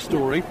 the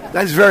story.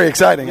 That's very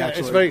exciting,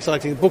 actually. It's very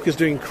exciting. The book is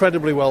doing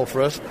incredibly well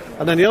for us.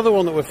 And then the other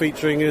one that we're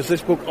featuring is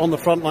this book, On the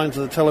Front Lines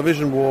of the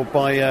Television War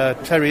by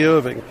Terry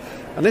Irving.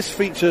 And this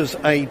features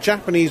a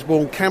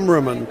Japanese-born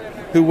cameraman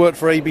who worked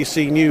for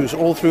ABC News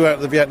all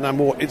throughout the Vietnam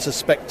War. It's a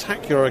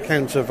spectacular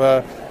account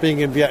of being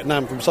in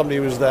Vietnam from somebody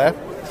who was there.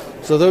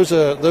 So those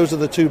are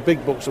the two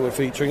big books that we're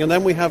featuring. And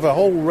then we have a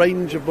whole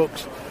range of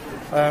books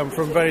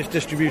from various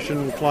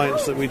distribution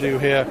clients that we do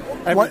here.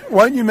 Why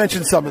don't you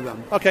mention some of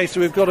them? Okay, so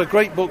we've got a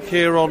great book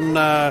here on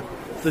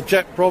the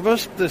Jet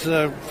Provost. This is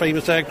a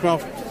famous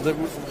aircraft.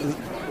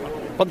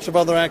 A bunch of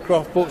other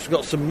aircraft books. We've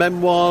got some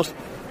memoirs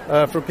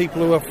for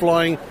people who are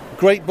flying.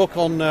 Great book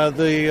on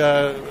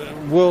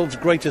the world's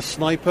greatest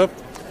sniper.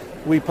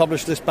 We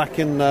published this back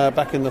in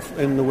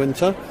the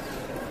winter.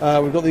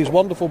 We've got these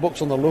wonderful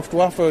books on the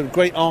Luftwaffe. A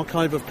great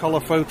archive of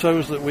colour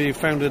photos that we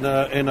found in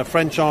a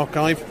French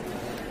archive.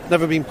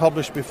 Never been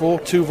published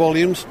before. 2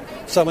 volumes,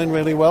 selling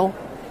really well.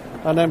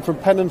 And then from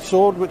Pen and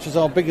Sword, which is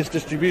our biggest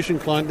distribution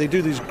client, they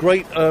do these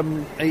great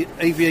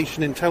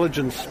aviation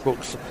intelligence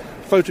books,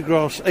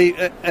 photographs.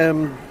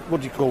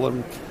 What do you call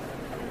them?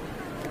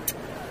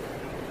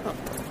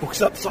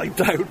 Books upside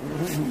down.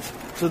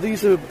 So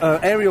these are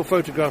aerial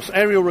photographs,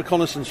 aerial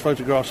reconnaissance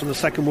photographs from the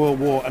Second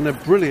World War, and they're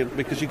brilliant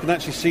because you can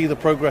actually see the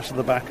progress of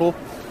the battle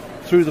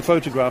through the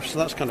photographs. So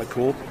that's kind of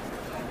cool.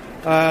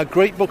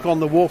 Great book on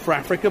the War for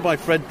Africa by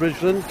Fred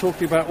Bridgeland,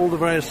 talking about all the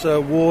various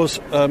wars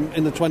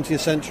in the 20th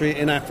century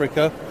in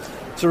Africa.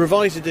 It's a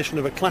revised edition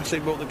of a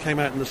classic book that came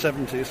out in the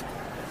 70s.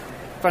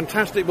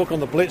 Fantastic book on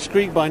the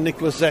Blitzkrieg by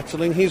Nicholas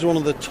Zetterling. He's one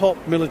of the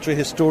top military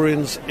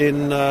historians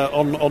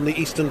on the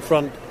Eastern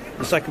Front,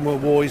 the Second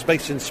World War. He's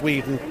based in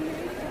Sweden.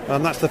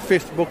 And that's the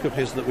 5th book of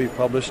his that we've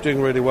published,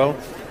 doing really well.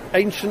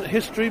 Ancient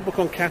History, book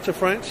on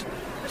cataphracts.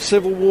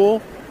 Civil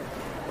War.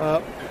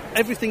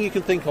 Everything you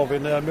can think of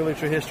in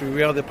military history,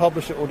 we either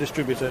publish it or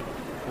distribute it.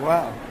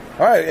 Wow.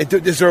 All right.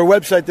 Is there a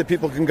website that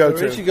people can go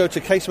to? You go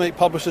to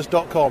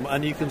casematepublishers.com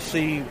and you can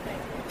see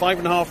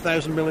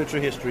 5,500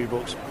 military history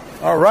books.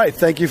 All right.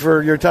 Thank you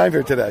for your time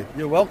here today.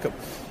 You're welcome.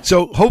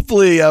 So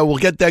hopefully we'll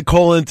get that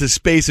call into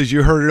space as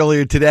you heard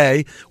earlier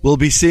today. We'll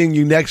be seeing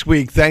you next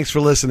week. Thanks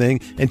for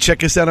listening. And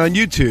check us out on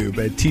YouTube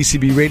at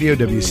TCB Radio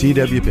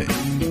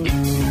WCWP.